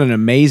 Yeah, what an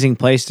amazing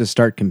place to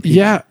start competing.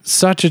 Yeah,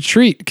 such a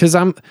treat. Because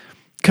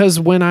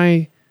when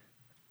I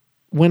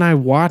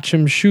watch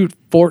him shoot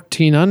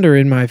 14 under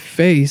in my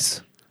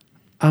face,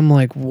 I'm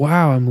like,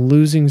 wow, I'm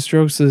losing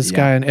strokes to this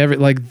guy, and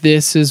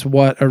this is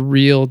what a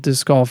real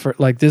disc golfer,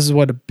 like this is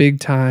what a big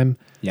time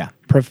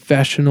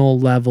professional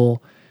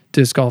level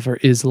disc golfer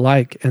is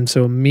like. And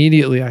so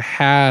immediately I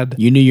had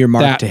you knew your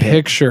mark that to hit.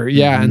 picture.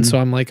 Yeah. Mm-hmm. And so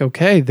I'm like,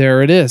 okay,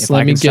 there it is.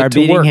 Let me get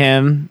to work.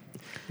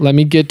 Let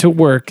me get to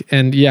work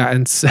and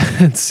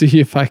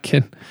see if I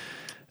can.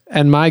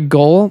 And my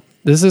goal,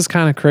 this is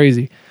kind of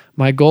crazy.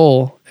 My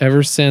goal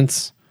ever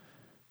since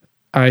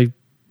I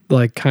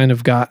like kind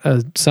of got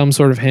some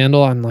sort of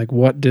handle on like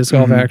what disc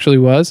golf actually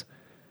was,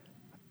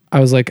 I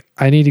was like,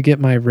 I need to get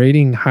my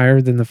rating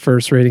higher than the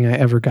first rating I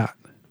ever got.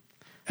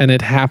 And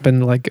it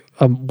happened like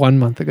 1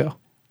 month ago.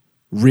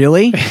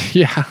 Really?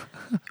 Yeah.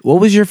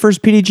 What was your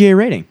first PDGA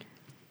rating?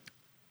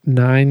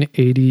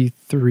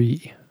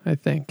 983, I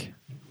think.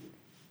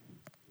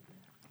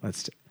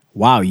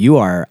 Wow, you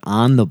are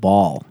on the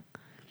ball.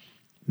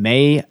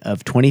 May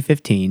of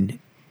 2015,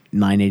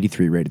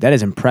 983 rated. That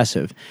is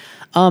impressive.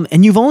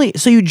 And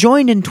you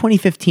joined in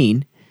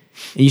 2015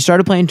 and you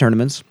started playing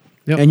tournaments.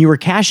 Yep. And you were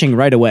cashing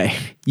right away.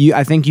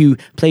 I think you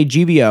played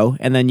GBO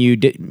and then you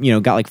did,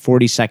 got like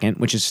 42nd,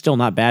 which is still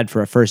not bad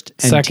for a first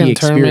NT second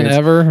tournament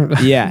ever.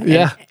 Yeah.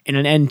 Yeah. And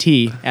an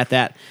NT at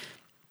that.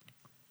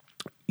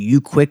 You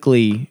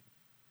quickly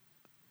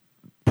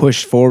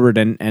pushed forward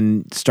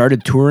and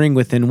started touring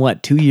within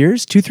what, 2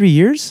 years, 3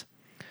 years?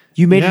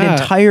 You made an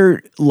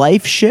entire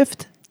life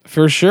shift?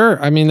 For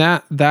sure. I mean,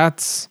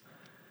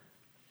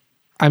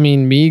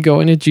 me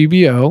going to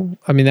GBO,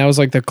 that was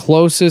like the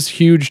closest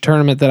huge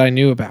tournament that I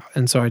knew about.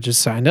 And so I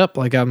just signed up.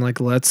 I'm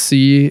like, let's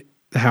see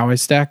how I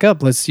stack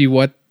up. Let's see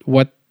what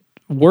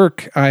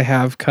work I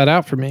have cut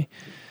out for me.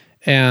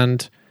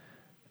 And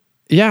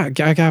yeah,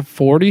 I got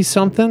 40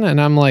 something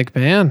and I'm like,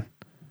 man,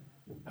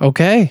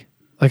 okay.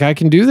 Like I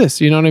can do this.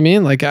 You know what I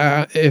mean? Like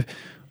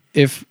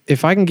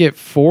if I can get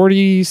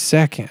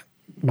 42nd,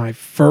 my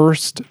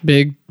first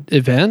big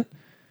event,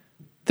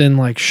 then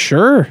like,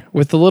 sure,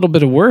 with a little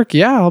bit of work,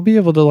 yeah, I'll be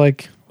able to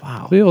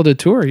I'll be able to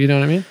tour. You know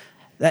what I mean?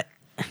 That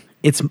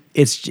it's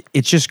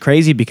just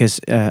crazy because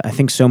I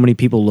think so many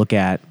people look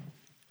at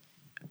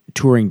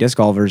touring disc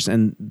golfers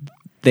and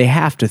they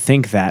have to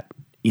think that,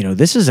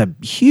 this is a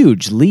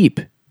huge leap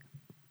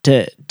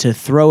to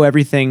throw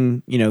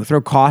everything,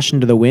 throw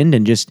caution to the wind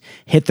and just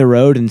hit the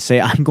road and say,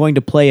 I'm going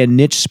to play a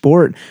niche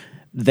sport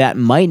that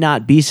might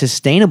not be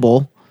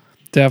sustainable.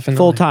 Definitely.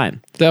 Full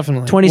time.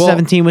 Definitely.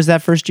 2017 was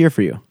that first year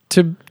for you.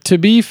 To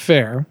be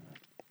fair,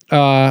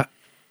 if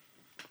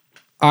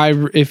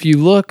you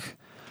look,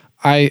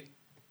 I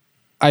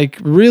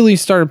really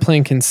started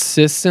playing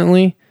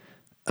consistently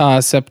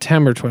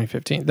September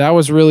 2015. That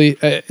was really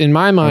in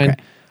my mind.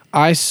 Okay.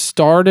 I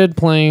started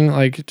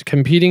playing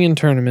competing in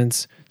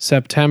tournaments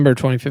September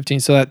 2015.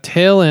 So that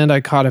tail end,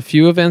 I caught a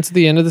few events at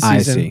the end of the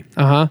season.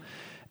 I see.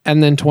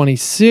 And then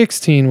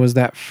 2016 was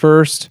that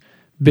first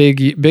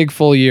big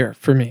full year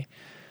for me.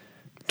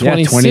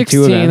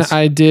 2016,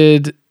 I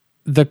did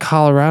the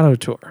Colorado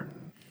tour,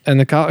 and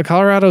the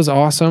Colorado is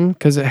awesome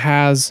because it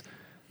has,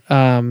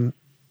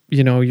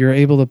 you're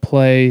able to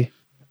play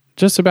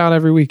just about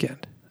every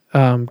weekend.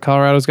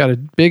 Colorado's got a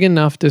big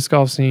enough disc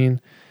golf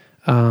scene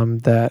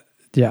that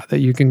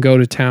you can go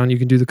to town. You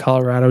can do the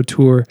Colorado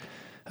tour.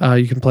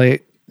 You can play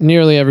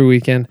nearly every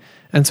weekend.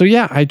 And so,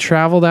 I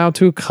traveled out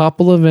to a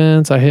couple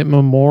events. I hit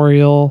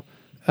Memorial,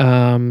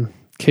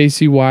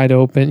 KC Wide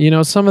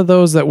Open, some of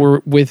those that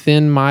were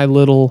within my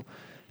little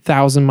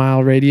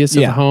 1,000-mile radius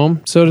of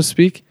home, so to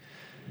speak.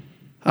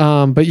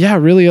 But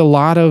really a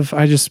lot of,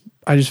 I just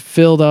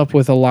filled up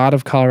with a lot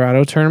of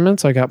Colorado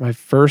tournaments. I got my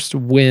first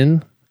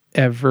win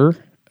ever,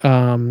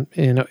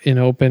 in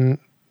open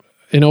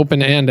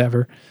and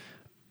ever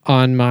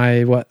on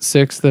my,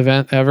 sixth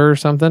event ever or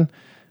something.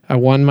 I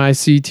won my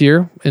C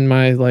tier in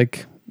my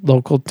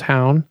local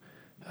town,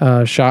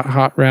 shot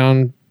hot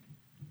round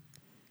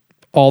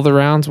all the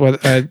rounds,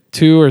 whether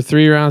 2 or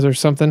 3 rounds or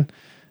something.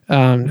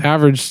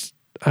 Averaged,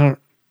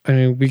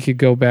 we could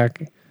go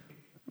back.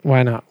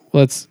 Why not?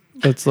 Let's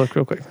look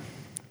real quick.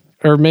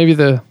 Or maybe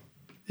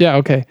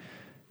okay.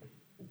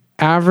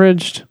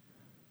 Averaged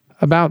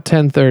about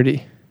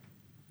 1030.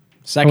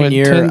 Second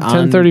year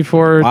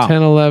 1034,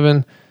 1011,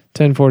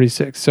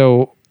 1046.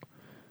 So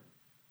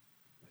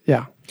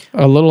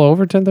a little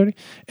over 1030.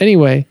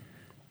 Anyway,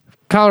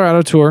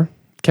 Colorado tour,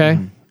 okay?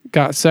 Mm-hmm.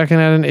 Got second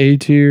at an A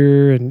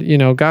tier and,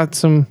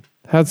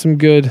 had some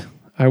good,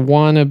 I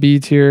won a B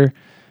tier.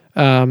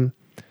 So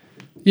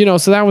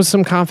that was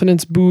some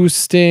confidence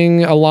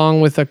boosting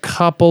along with a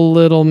couple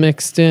little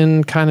mixed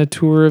in kind of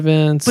tour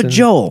events. But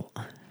Joel,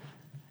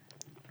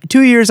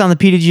 2 years on the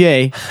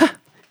PDGA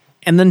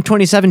and then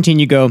 2017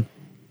 you go,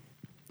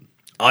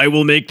 I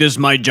will make this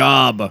my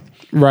job.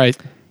 Right.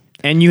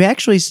 And you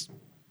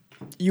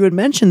had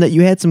mentioned that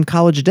you had some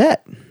college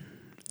debt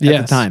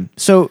at the time.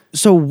 So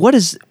what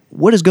is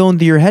going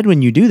through your head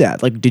when you do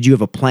that? Did you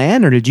have a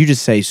plan or did you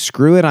just say,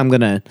 screw it,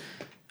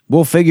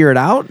 we'll figure it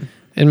out?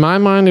 In my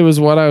mind, it was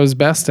what I was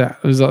best at.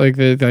 It was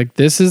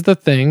this is the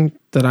thing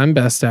that I'm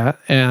best at.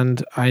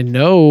 And I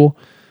know,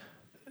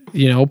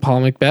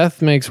 Paul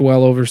Macbeth makes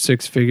well over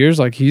 6 figures.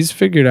 He's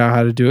figured out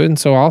how to do it. And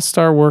so I'll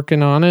start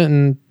working on it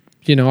and,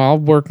 I'll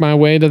work my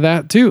way to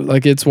that too.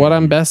 It's what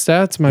I'm best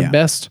at. It's my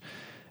best,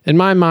 in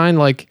my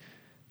mind,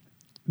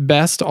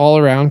 best all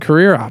around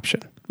career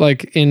option.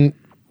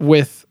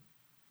 With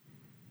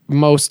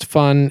most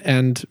fun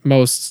and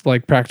most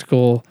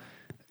practical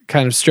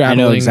kind of straddling.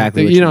 I know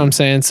exactly what you know what I'm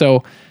saying?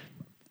 So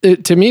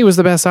it, to me, was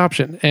the best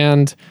option.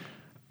 And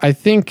I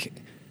think,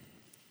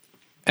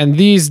 and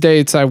these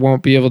dates I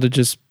won't be able to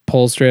just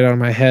pull straight out of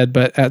my head,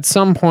 but at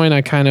some point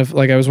I kind of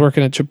I was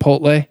working at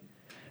Chipotle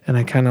and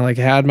I kind of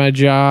had my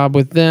job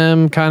with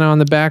them kind of on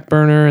the back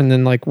burner and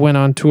then went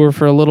on tour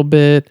for a little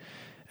bit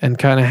and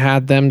kind of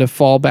had them to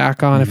fall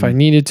back on if I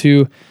needed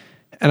to.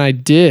 And I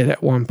did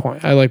at one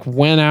point. I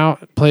went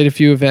out, played a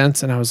few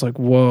events, and I was like,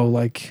 whoa,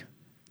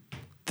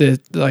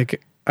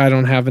 I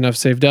don't have enough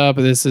saved up.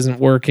 This isn't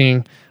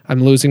working.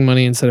 I'm losing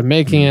money instead of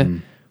making it.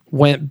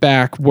 Went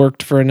back,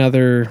 worked for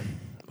another...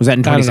 Was that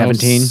in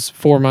 2017?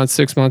 4 months,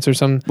 6 months or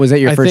something. Was that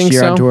your first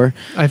year on tour?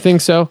 I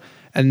think so.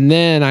 And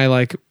then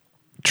I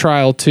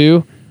trial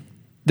 2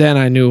 then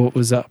I knew what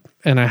was up,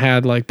 and I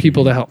had like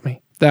people to help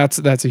me. That's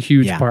a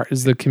huge part,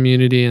 is the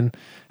community, and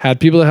had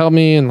people to help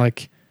me, and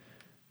like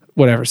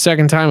whatever.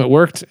 Second time it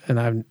worked, and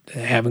I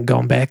haven't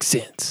gone back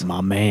since.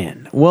 My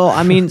man. Well,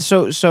 I mean,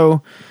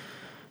 so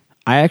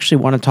I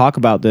actually want to talk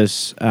about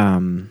this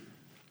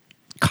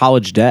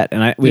college debt,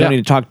 and we don't need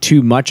to talk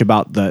too much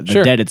about the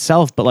debt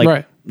itself, but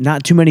like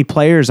not too many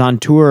players on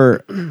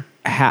tour,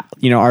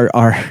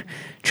 are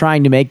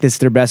trying to make this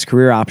their best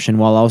career option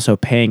while also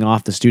paying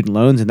off the student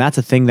loans, and that's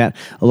a thing that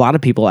a lot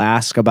of people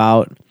ask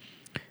about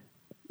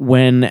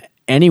when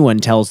anyone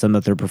tells them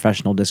that they're a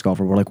professional disc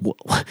golfer. We're like,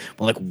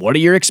 what are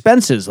your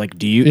expenses? Like,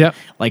 do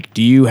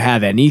you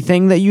have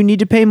anything that you need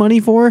to pay money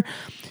for?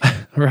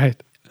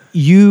 Right.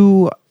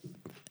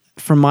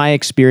 From my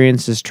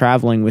experiences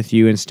traveling with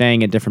you and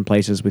staying at different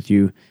places with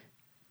you,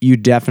 you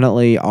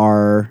definitely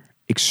are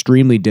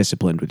extremely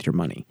disciplined with your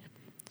money.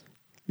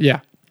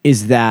 Yeah.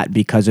 Is that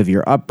because of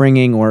your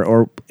upbringing,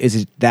 or is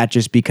it that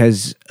just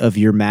because of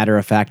your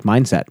matter-of-fact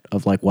mindset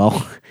of like, well,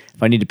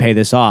 if I need to pay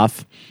this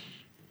off,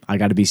 I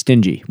got to be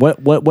stingy?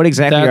 What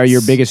exactly are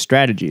your biggest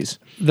strategies?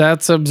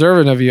 That's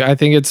observant of you. I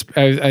think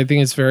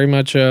it's very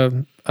much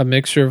a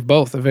mixture of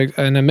both,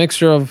 and a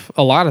mixture of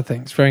a lot of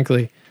things,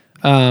 frankly.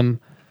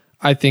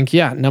 I think,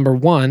 number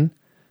one,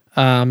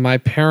 my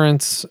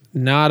parents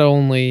not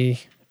only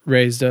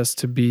raised us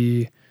to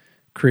be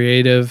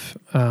creative,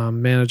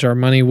 manage our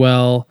money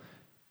well,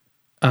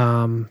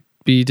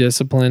 be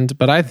disciplined,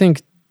 but I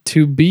think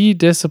to be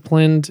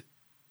disciplined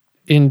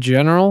in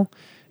general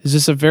is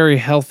just a very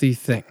healthy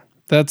thing.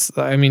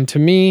 To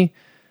me,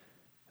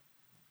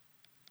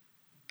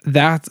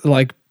 that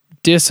like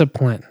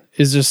discipline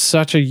is just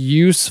such a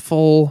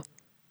useful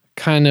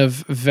kind of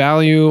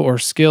value or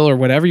skill or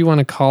whatever you want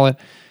to call it.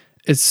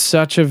 It's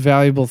such a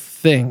valuable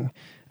thing.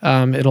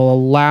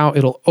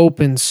 It'll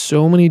open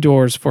so many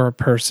doors for a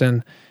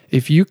person.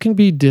 If you can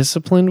be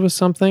disciplined with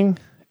something,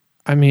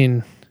 I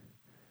mean,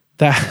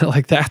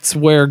 that's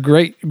where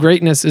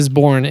greatness is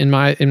born in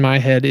my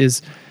head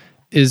is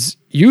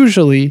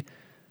usually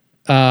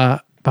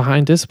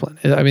behind discipline.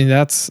 I mean,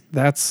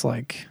 that's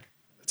like,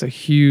 it's a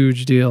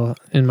huge deal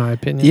in my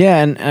opinion.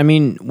 Yeah, and I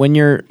mean, when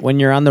you're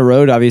on the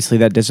road, obviously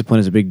that discipline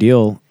is a big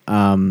deal.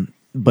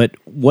 But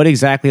what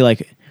exactly,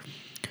 like,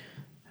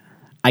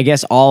 I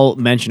guess I'll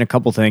mention a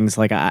couple things.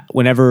 Like,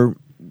 whenever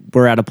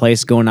we're at a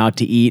place going out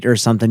to eat or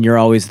something, you're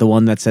always the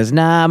one that says,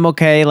 "Nah, I'm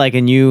okay." Like,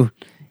 and you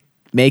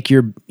make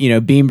your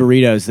bean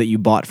burritos that you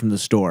bought from the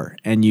store,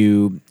 and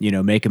you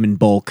make them in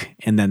bulk,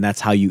 and then that's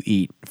how you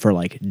eat for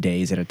like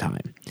days at a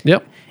time.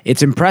 Yep,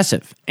 it's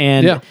impressive,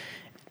 and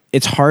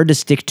it's hard to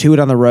stick to it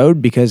on the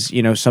road because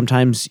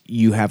sometimes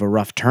you have a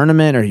rough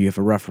tournament or you have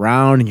a rough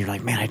round, and you're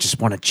like, "Man, I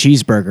just want a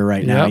cheeseburger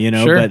right now,"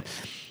 Sure. But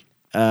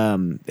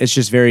it's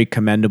just very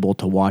commendable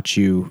to watch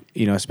you,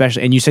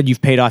 especially. And you said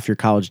you've paid off your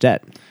college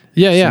debt.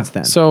 Yeah. Since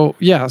then. So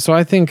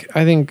I think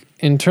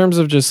in terms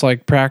of just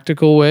like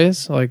practical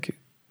ways, like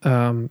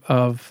that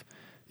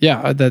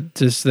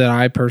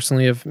I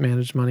personally have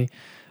managed money.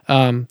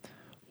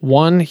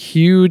 One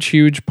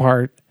huge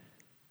part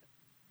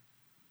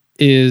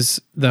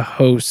is the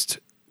host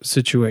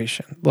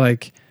situation.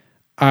 Like,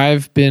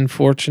 I've been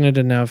fortunate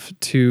enough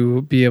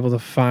to be able to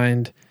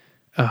find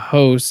a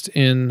host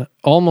in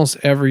almost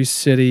every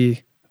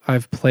city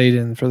I've played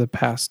in for the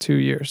past 2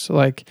 years. So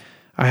like,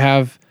 I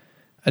have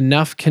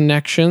enough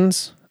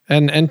connections,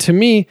 and to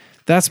me,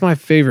 that's my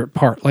favorite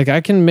part. Like, I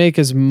can make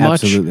as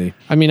much. Absolutely.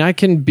 I mean, I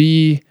can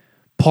be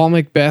Paul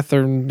Macbeth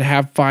or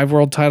have 5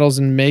 world titles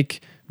and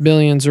make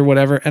millions or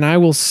whatever, and I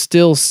will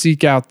still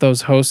seek out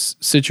those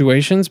host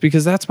situations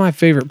because that's my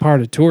favorite part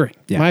of touring.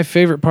 Yeah. My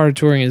favorite part of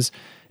touring is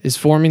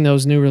forming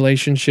those new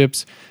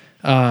relationships,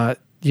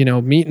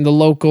 meeting the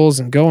locals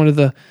and going to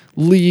the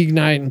league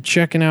night and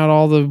checking out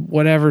all the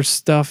whatever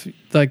stuff,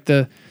 like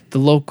the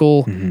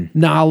local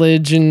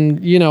knowledge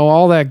and,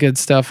 all that good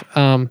stuff.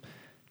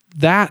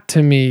 That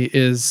to me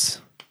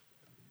is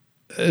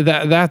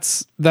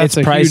that's it's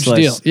a priceless.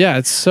 Huge deal.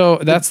 Yeah.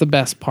 That's the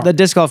best part. The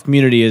disc golf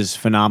community is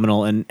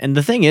phenomenal. And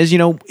the thing is,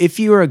 if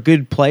you're a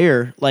good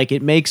player, like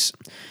it makes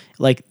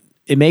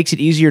it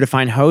easier to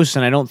find hosts.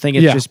 And I don't think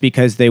it's just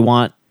because they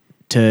want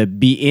to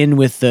be in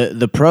with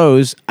the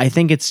pros. I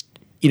think it's,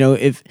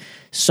 if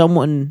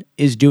someone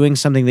is doing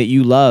something that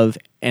you love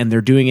and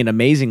they're doing it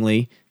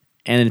amazingly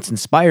and it's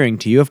inspiring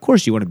to you, of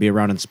course you want to be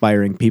around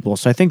inspiring people.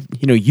 So I think,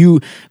 you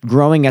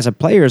growing as a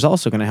player is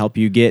also going to help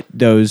you get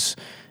those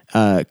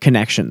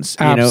connections.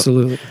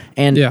 Absolutely.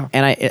 And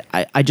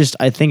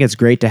I think it's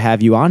great to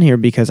have you on here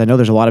because I know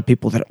there's a lot of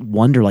people that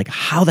wonder, like,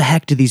 how the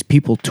heck do these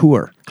people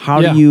tour? How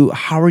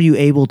are you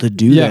able to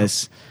do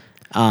this?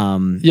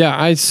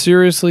 I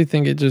seriously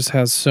think it just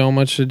has so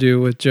much to do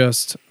with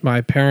just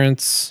my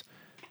parents,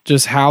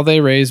 just how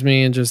they raised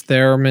me and just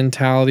their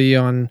mentality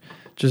on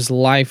just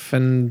life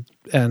and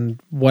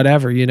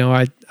whatever,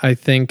 I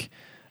think,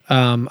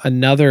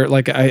 another,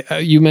 like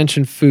you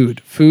mentioned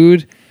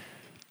food,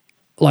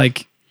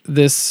 like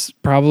this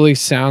probably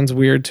sounds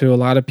weird to a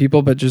lot of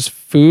people, but just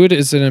food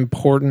is an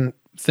important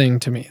thing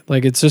to me.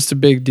 Like, it's just a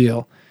big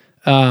deal.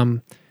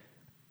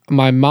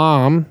 My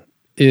mom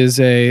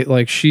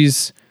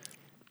is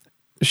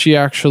she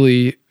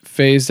actually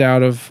phased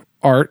out of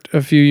art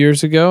a few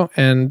years ago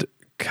and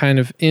kind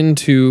of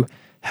into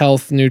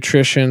health,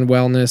 nutrition,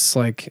 wellness.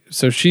 Like,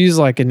 so she's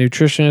like a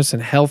nutritionist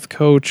and health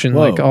coach and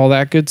like all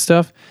that good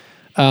stuff.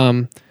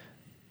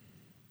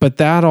 But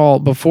that all,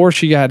 before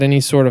she got any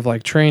sort of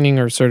like training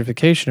or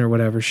certification or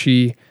whatever,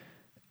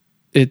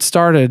 it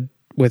started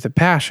with a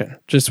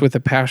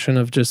passion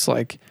of just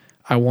like,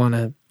 I want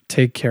to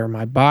take care of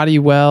my body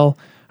well.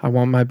 I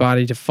want my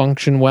body to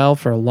function well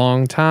for a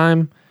long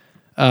time.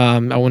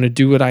 I want to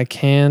do what I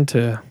can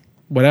to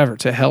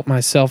help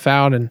myself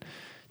out and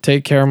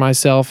take care of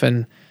myself.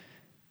 And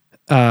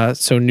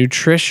so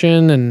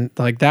nutrition and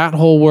like that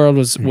whole world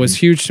was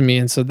huge to me.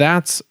 And so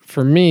that's,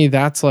 for me,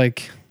 that's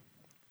like,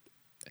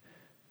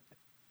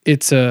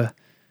 it's a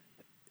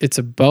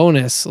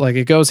bonus. Like,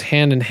 it goes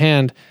hand in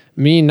hand.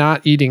 Me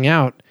not eating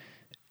out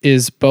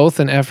is both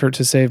an effort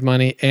to save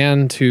money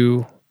and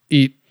to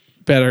eat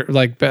better,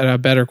 like a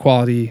better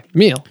quality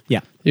meal.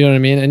 Yeah. You know what I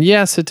mean? And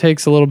yes, it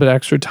takes a little bit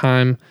extra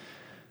time.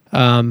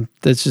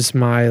 That's just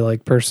my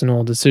like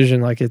personal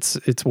decision. Like,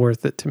 it's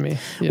worth it to me.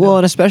 Well,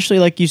 and especially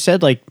like you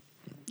said, like,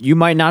 you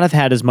might not have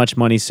had as much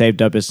money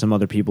saved up as some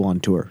other people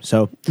on tour.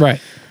 So right.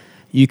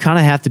 You kind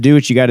of have to do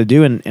what you got to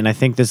do. And I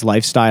think this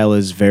lifestyle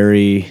is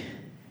very,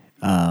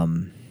 I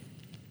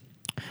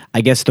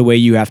guess the way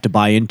you have to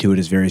buy into it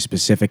is very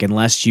specific.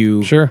 Unless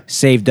you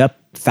saved up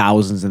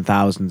thousands and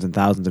thousands and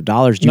thousands of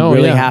dollars, you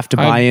have to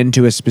buy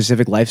into a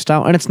specific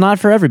lifestyle. And it's not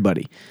for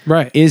everybody.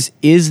 Right. Is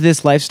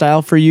this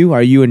lifestyle for you?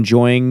 Are you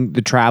enjoying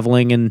the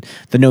traveling and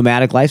the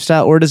nomadic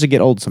lifestyle, or does it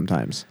get old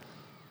sometimes?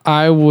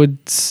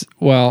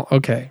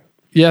 Okay.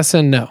 Yes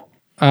and no.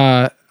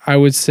 I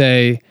would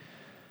say,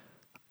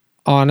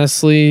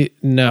 honestly,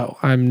 no.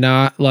 I'm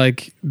not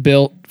like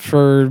built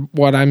for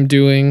what I'm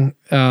doing.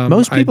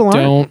 Most people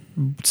don't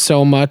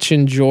so much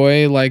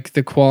enjoy like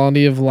the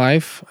quality of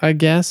life, I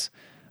guess.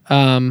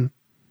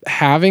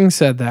 Having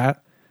said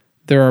that,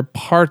 there are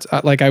parts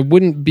like I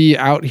wouldn't be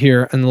out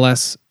here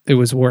unless it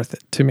was worth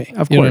it to me. Of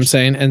course. You know what I'm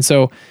saying? And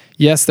so,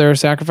 yes, there are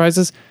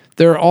sacrifices.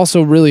 There are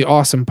also really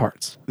awesome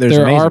parts.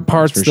 There are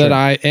parts that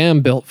I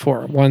am built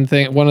for. One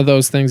of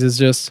those things is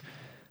just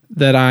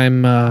that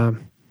I'm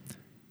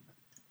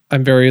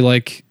very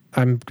like,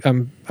 I'm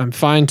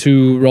fine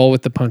to roll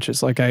with the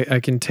punches. Like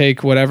I can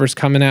take whatever's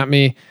coming at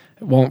me.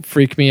 It won't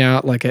freak me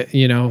out. Like,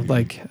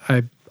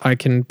 I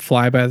can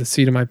fly by the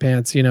seat of my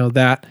pants,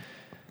 that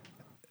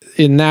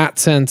in that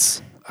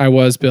sense I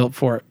was built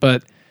for it.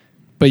 But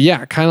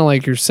yeah, kind of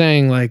like you're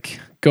saying, like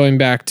going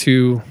back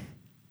to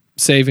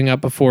saving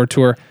up before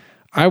tour,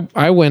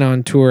 I went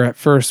on tour at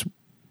first.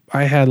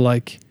 I had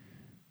like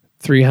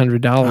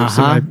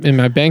 $300 in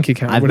my bank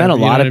account. I've met a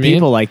lot of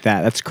people like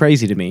that. That's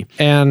crazy to me.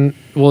 And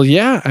well,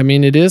 yeah, I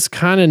mean, it is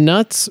kind of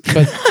nuts,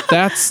 but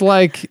that's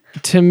like,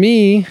 to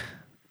me,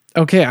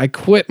 okay, I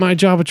quit my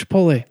job at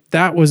Chipotle.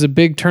 That was a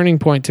big turning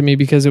point to me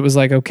because it was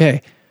like,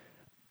 okay,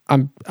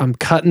 I'm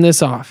cutting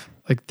this off.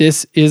 Like,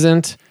 this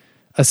isn't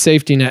a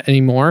safety net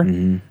anymore.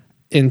 Mm-hmm.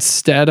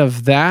 Instead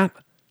of that,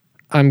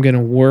 I'm going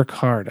to work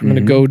hard. I'm going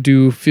to go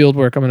do field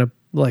work. I'm going to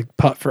like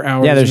putt for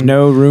hours. Yeah, there's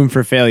no room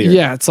for failure.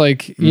 Yeah, it's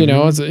like,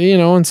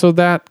 and so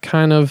that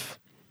kind of,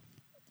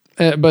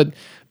 but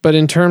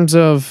in terms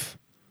of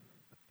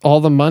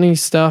all the money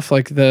stuff,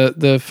 like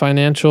the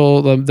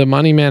financial, the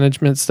money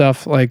management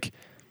stuff, like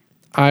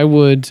I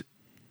would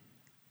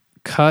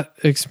cut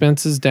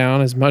expenses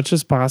down as much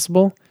as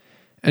possible,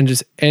 and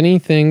just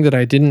anything that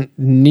I didn't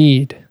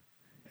need,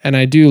 and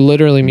I do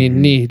literally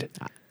mean need,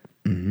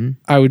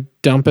 I would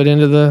dump it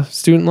into the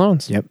student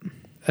loans. Yep.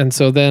 And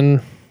so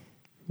then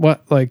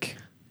like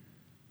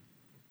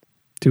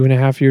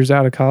 2.5 years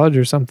out of college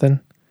or something,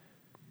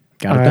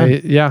 got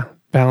it done. Yeah,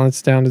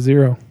 balance down to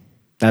zero.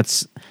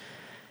 That's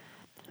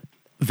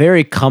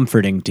very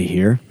comforting to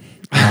hear.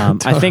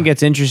 I think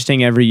it's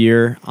interesting every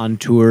year on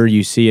tour,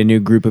 you see a new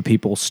group of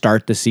people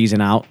start the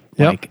season out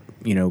like,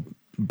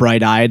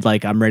 bright-eyed,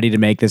 like I'm ready to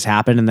make this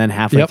happen. And then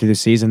halfway through the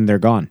season, they're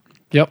gone.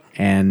 Yep.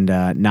 And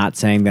not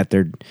saying that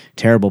they're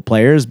terrible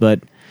players, but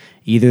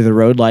either the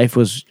road life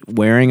was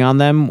wearing on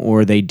them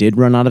or they did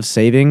run out of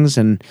savings.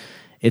 And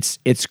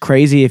it's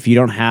crazy if you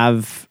don't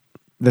have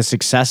the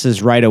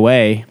successes right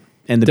away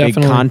and the big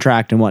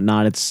contract and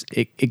whatnot.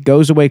 It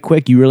goes away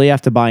quick. You really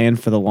have to buy in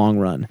for the long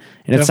run.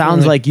 And it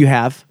sounds like you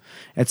have.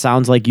 It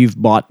sounds like you've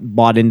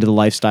bought into the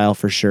lifestyle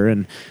for sure.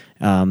 And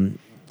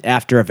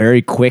after a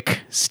very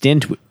quick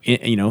stint,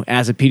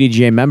 as a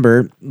PDGA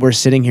member, we're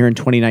sitting here in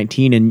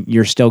 2019 and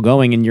you're still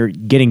going and you're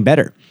getting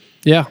better.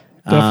 Yeah,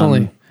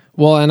 definitely.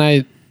 Well,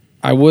 and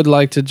I would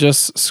like to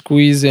just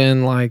squeeze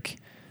in like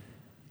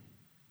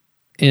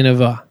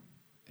Innova,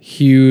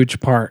 huge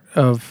part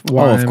of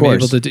why I'm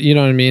able to do, you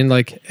know what I mean?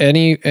 Like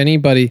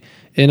anybody,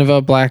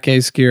 Innova, Black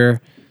Ace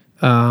Gear,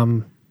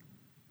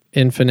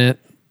 Infinite,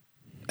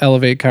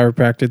 Elevate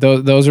Chiropractic.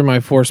 Those are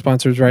my 4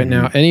 sponsors right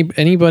now.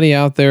 Anybody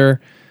out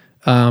there,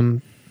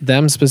 them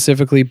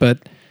specifically,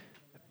 but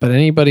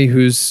anybody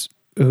who's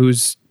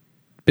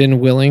been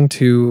willing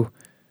to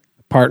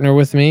partner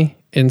with me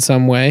in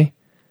some way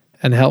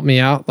and help me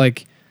out,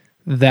 like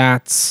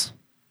that's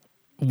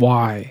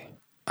why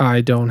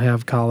I don't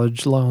have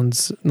college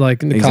loans, like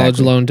the college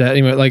loan debt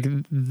anymore. Like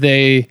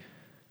they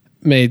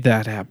made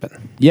that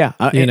happen. Yeah.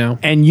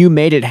 And you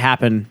made it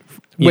happen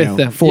with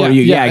them for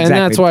you. Yeah, exactly.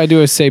 And that's why I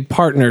do say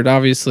partnered.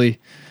 Obviously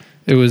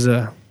it was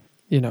a,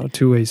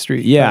 two-way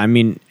street. Yeah. But, I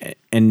mean,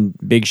 and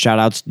big shout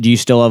outs. Do you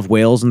still have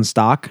whales in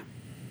stock?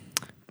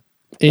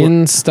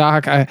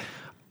 Stock.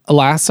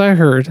 Last I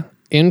heard,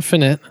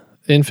 Infinite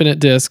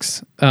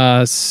Discs,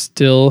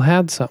 still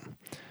had some.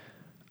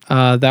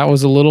 That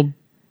was a little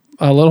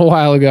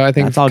while ago. I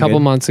think a couple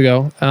months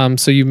ago.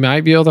 So you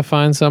might be able to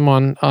find some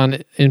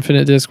on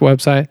Infinite Disc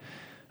website.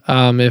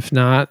 If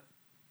not,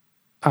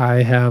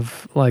 I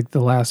have like the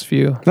last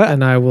few,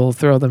 and I will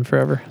throw them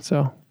forever.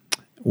 So,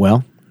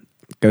 well,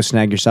 go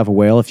snag yourself a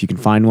whale if you can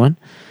find one.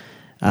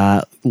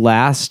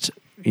 Last,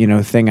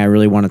 thing I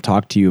really want to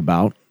talk to you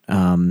about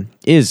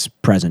is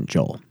present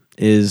Joel.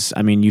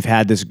 You've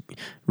had this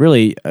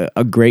really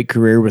a great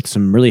career with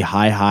some really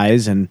high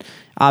highs, and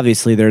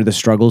obviously there are the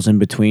struggles in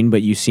between,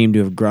 but you seem to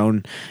have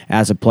grown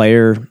as a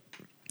player,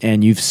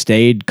 and you've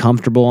stayed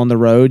comfortable on the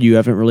road. You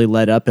haven't really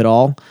let up at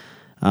all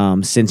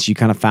since you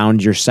kind of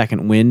found your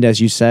second wind,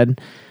 as you said.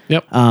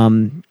 Yep.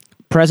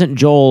 Present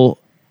Joel,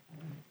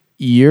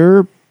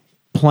 you're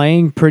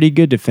playing pretty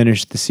good to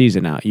finish the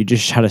season out. You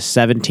just shot a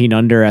 17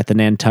 under at the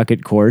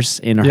Nantucket course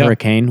in a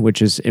hurricane,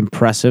 which is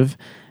impressive.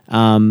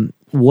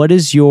 What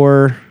is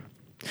your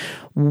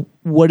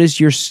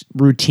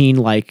routine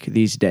like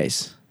these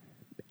days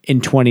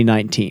in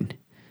 2019?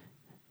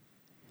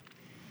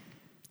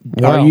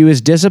 Well, are you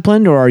as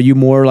disciplined, or are you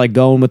more like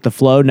going with the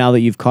flow now that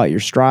you've caught your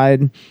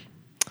stride?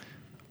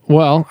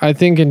 Well, I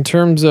think in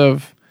terms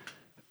of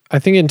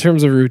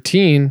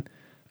routine,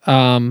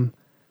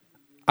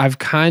 I've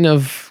kind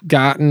of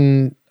got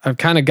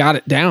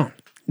it down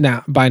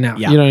by now.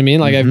 Yeah. You know what I mean?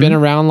 Like I've been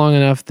around long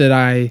enough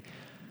that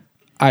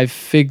I've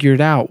figured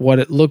out what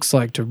it looks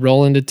like to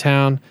roll into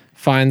town,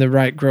 find the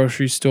right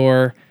grocery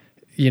store,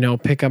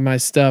 pick up my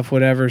stuff,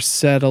 whatever,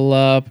 settle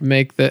up,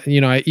 make I've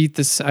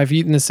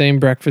eaten the same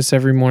breakfast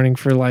every morning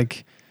for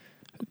like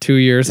 2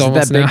 years. Is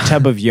almost that big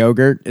tub of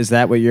yogurt? Is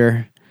that what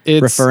you're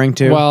referring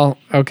to? Well,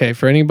 okay.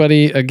 For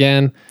anybody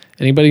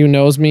who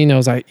knows me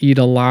knows I eat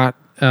a lot.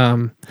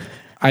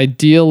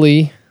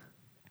 Ideally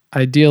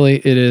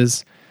it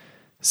is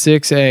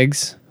 6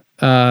 eggs,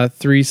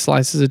 3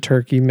 slices of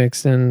turkey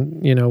mixed in,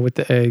 with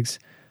the eggs,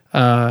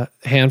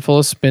 handful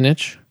of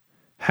spinach,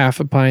 half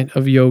a pint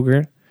of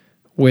yogurt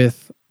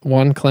with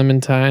 1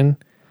 clementine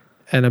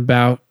and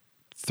about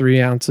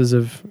 3 ounces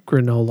of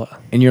granola.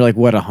 And you're like,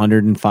 what,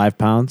 105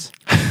 pounds?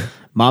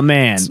 My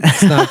man.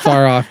 It's not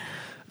far off.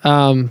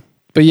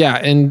 But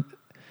in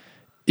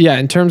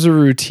terms of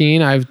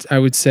routine, I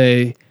would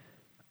say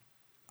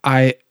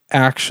I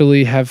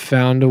actually have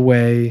found a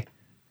way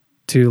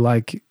to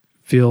like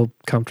feel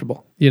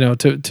comfortable,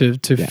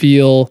 to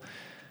feel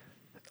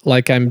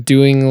like I'm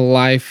doing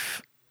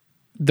life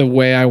the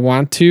way I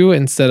want to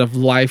instead of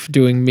life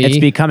doing me. It's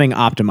becoming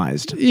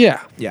optimized.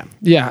 Yeah. Yeah.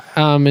 Yeah.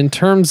 In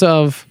terms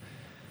of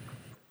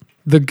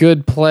the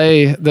good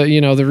play,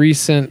 the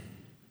recent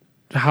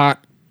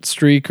hot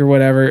streak or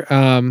whatever,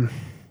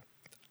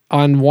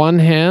 on one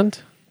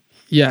hand,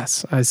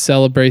 yes, I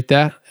celebrate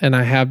that, and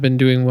I have been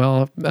doing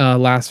well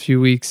last few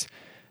weeks,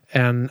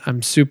 and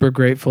I'm super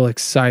grateful,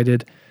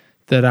 excited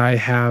that I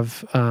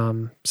have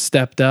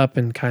stepped up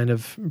and kind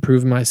of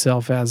proved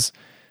myself as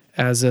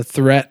a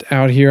threat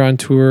out here on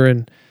tour.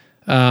 And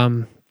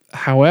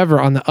however,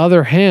 on the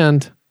other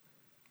hand,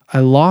 I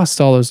lost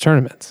all those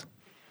tournaments.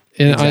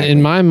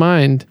 In my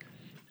mind,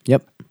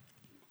 yep,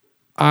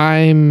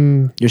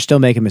 you're still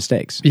making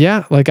mistakes.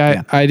 Yeah, like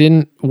I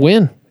didn't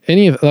win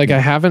any of it. Like I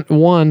haven't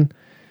won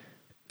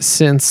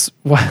since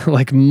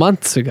like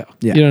months ago.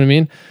 Yeah. You know what I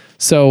mean?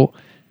 So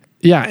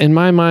yeah, in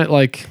my mind,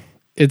 like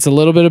it's a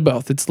little bit of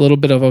both. It's a little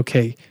bit of,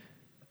 okay,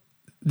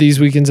 these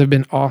weekends have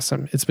been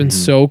awesome. It's been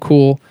so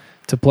cool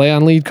to play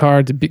on lead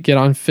card, to get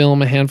on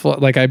film a handful.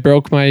 Like I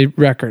broke my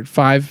record,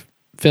 5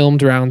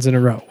 filmed rounds in a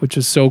row, which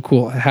is so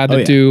cool. I had a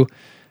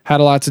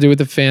lot to do with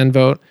the fan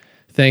vote.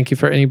 Thank you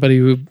for anybody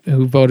who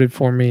voted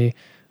for me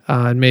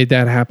and made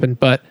that happen.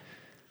 But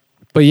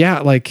yeah,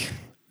 like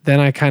then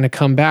I kind of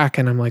come back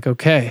and I'm like,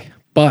 okay,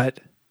 but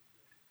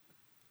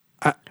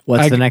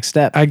what's the next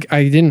step? I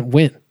didn't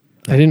win.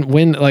 I didn't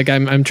win. Like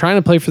I'm trying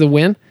to play for the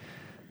win.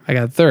 I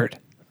got third.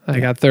 I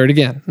got third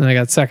again, and I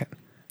got second.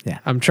 Yeah,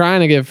 I'm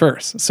trying to get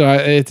first.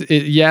 So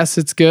yes,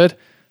 it's good,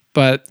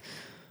 but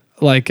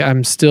like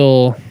I'm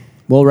still.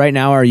 Well, right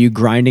now, are you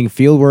grinding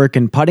field work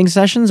and putting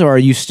sessions, or are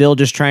you still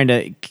just trying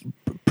to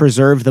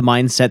preserve the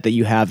mindset that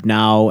you have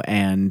now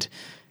and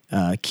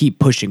keep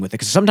pushing with it?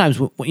 Because sometimes,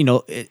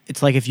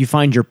 it's like if you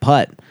find your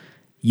putt,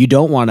 you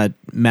don't want to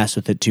mess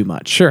with it too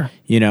much. Sure.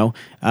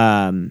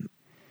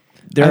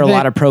 There are a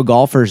lot of pro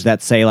golfers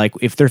that say, like,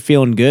 if they're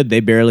feeling good, they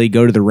barely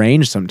go to the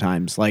range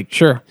sometimes. Like,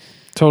 sure.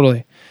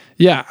 Totally.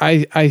 Yeah,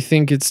 I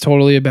think it's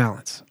totally a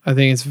balance. I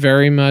think it's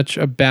very much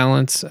a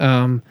balance.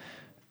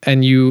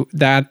 And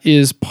that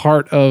is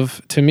part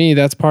of, to me,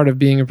 that's part of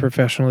being a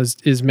professional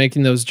is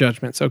making those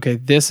judgments. Okay,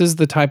 this is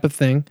the type of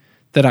thing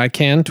that I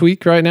can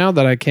tweak right now,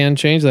 that I can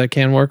change, that I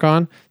can work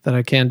on, that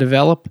I can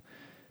develop.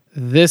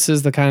 This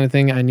is the kind of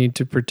thing I need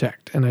to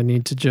protect, and I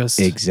need to just,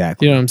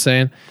 exactly, you know what I'm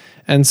saying?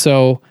 And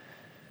so,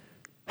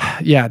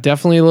 yeah,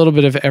 definitely a little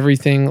bit of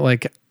everything.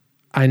 Like,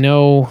 I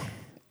know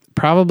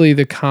probably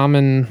the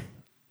common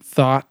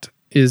thought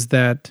is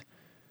that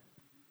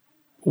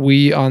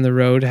we on the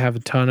road have a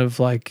ton of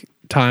like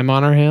time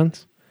on our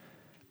hands.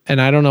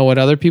 And I don't know what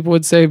other people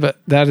would say, but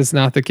that is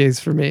not the case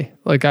for me.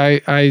 Like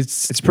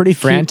it's pretty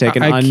frantic.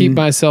 I keep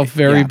myself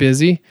very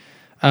busy.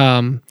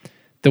 The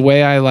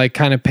way I like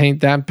kind of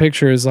paint that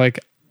picture is like,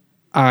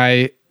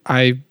 I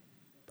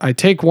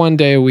take one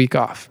day a week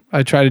off.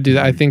 I try to do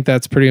that. I think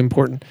that's pretty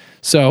important.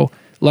 So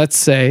let's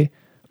say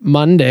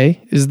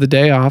Monday is the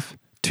day off.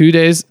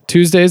 Tuesday is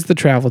the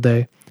travel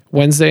day.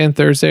 Wednesday and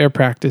Thursday are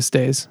practice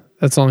days.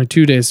 That's only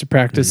 2 days to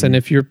practice. Mm-hmm. And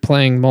if you're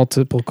playing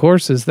multiple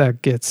courses, that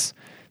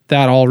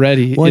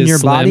already well, is your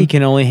slim. body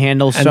can only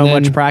handle so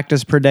much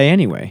practice per day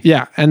anyway.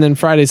 Yeah. And then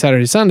Friday,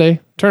 Saturday, Sunday,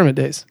 tournament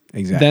days.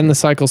 Exactly. Then the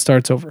cycle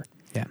starts over.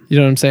 Yeah. You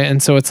know what I'm saying?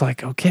 And so it's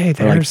like, okay,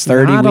 there's like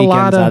 30 not weekends a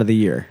lot out of the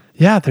year.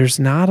 Yeah. There's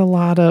not a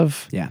lot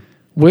of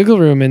wiggle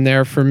room in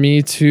there for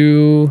me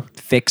to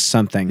fix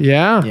something.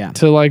 Yeah.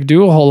 To like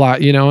do a whole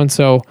lot, you know? And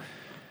so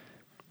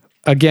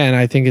again,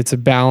 I think it's a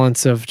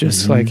balance of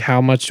just like, how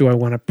much do I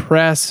want to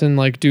press and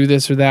like do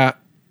this or that?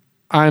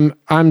 I'm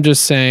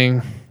just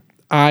saying,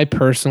 I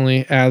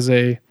personally, as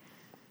a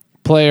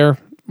player,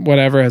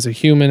 whatever, as a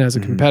human, as a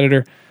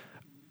competitor,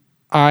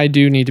 I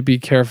do need to be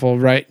careful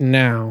right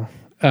now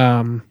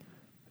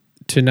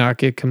to not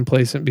get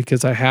complacent,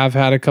 because I have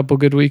had a couple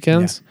good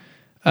weekends.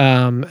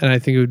 And I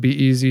think it would be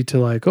easy to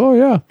like, oh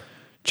yeah,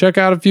 check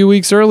out a few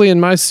weeks early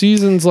and my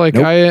season's like,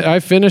 I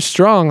finished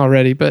strong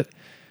already,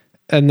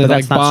 and then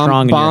like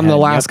bomb the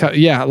last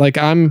like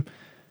I'm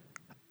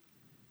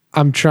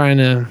trying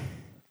to.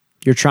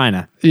 You're trying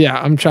to. Yeah,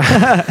 I'm trying.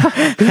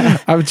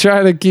 I'm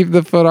trying to keep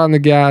the foot on the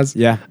gas.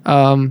 Yeah.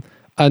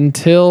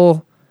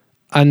 Until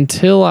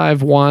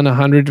I've won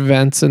 100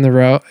 events in the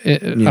row,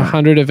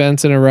 100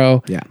 events in a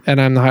row,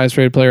 and I'm the highest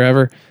rated player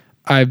ever.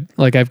 I've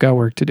got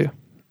work to do.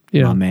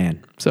 You know? Oh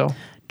man. So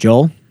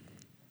Joel,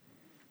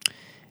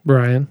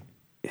 Brian,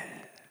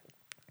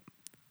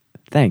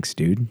 thanks,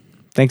 dude.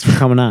 Thanks for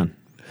coming on.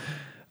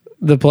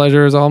 The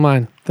pleasure is all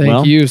mine.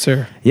 Thank you,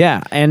 sir.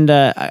 Yeah. And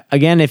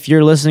again, if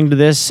you're listening to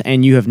this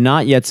and you have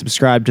not yet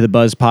subscribed to the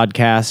Buzz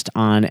Podcast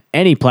on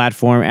any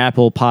platform,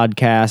 Apple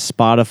Podcasts,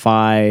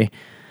 Spotify,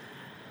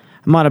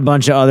 I'm on a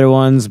bunch of other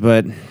ones,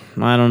 but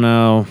I don't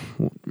know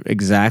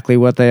exactly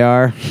what they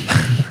are.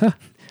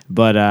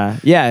 But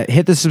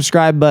hit the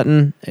subscribe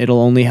button. It'll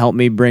only help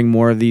me bring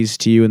more of these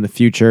to you in the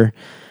future.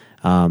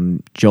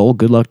 Joel,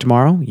 good luck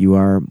tomorrow. You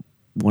are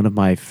one of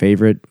my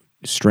favorite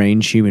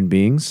strange human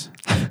beings.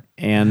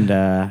 And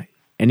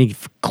any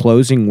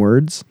closing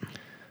words?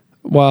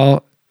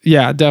 Well,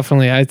 yeah,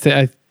 definitely.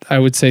 I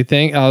would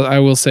say I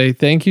will say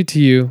thank you to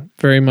you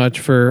very much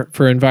for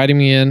inviting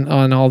me in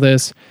on all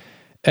this.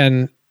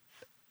 And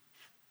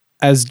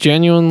as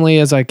genuinely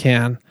as I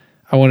can,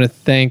 I want to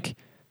thank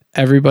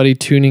everybody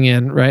tuning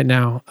in right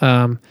now.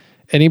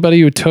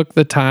 Anybody who took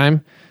the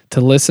time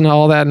to listen to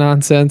all that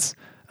nonsense,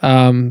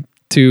 to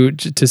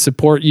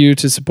support you,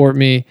 to support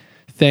me,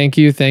 thank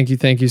you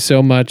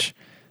so much.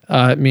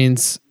 It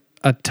means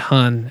a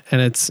ton, and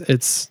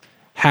it's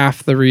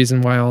half the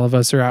reason why all of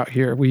us are out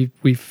here.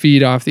 We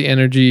feed off the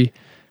energy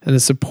and the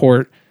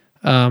support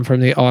from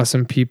the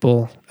awesome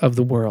people of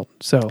the world.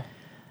 So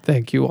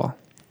thank you all.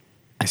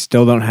 I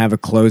still don't have a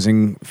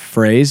closing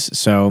phrase,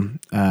 so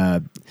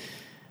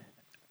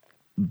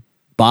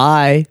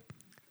bye.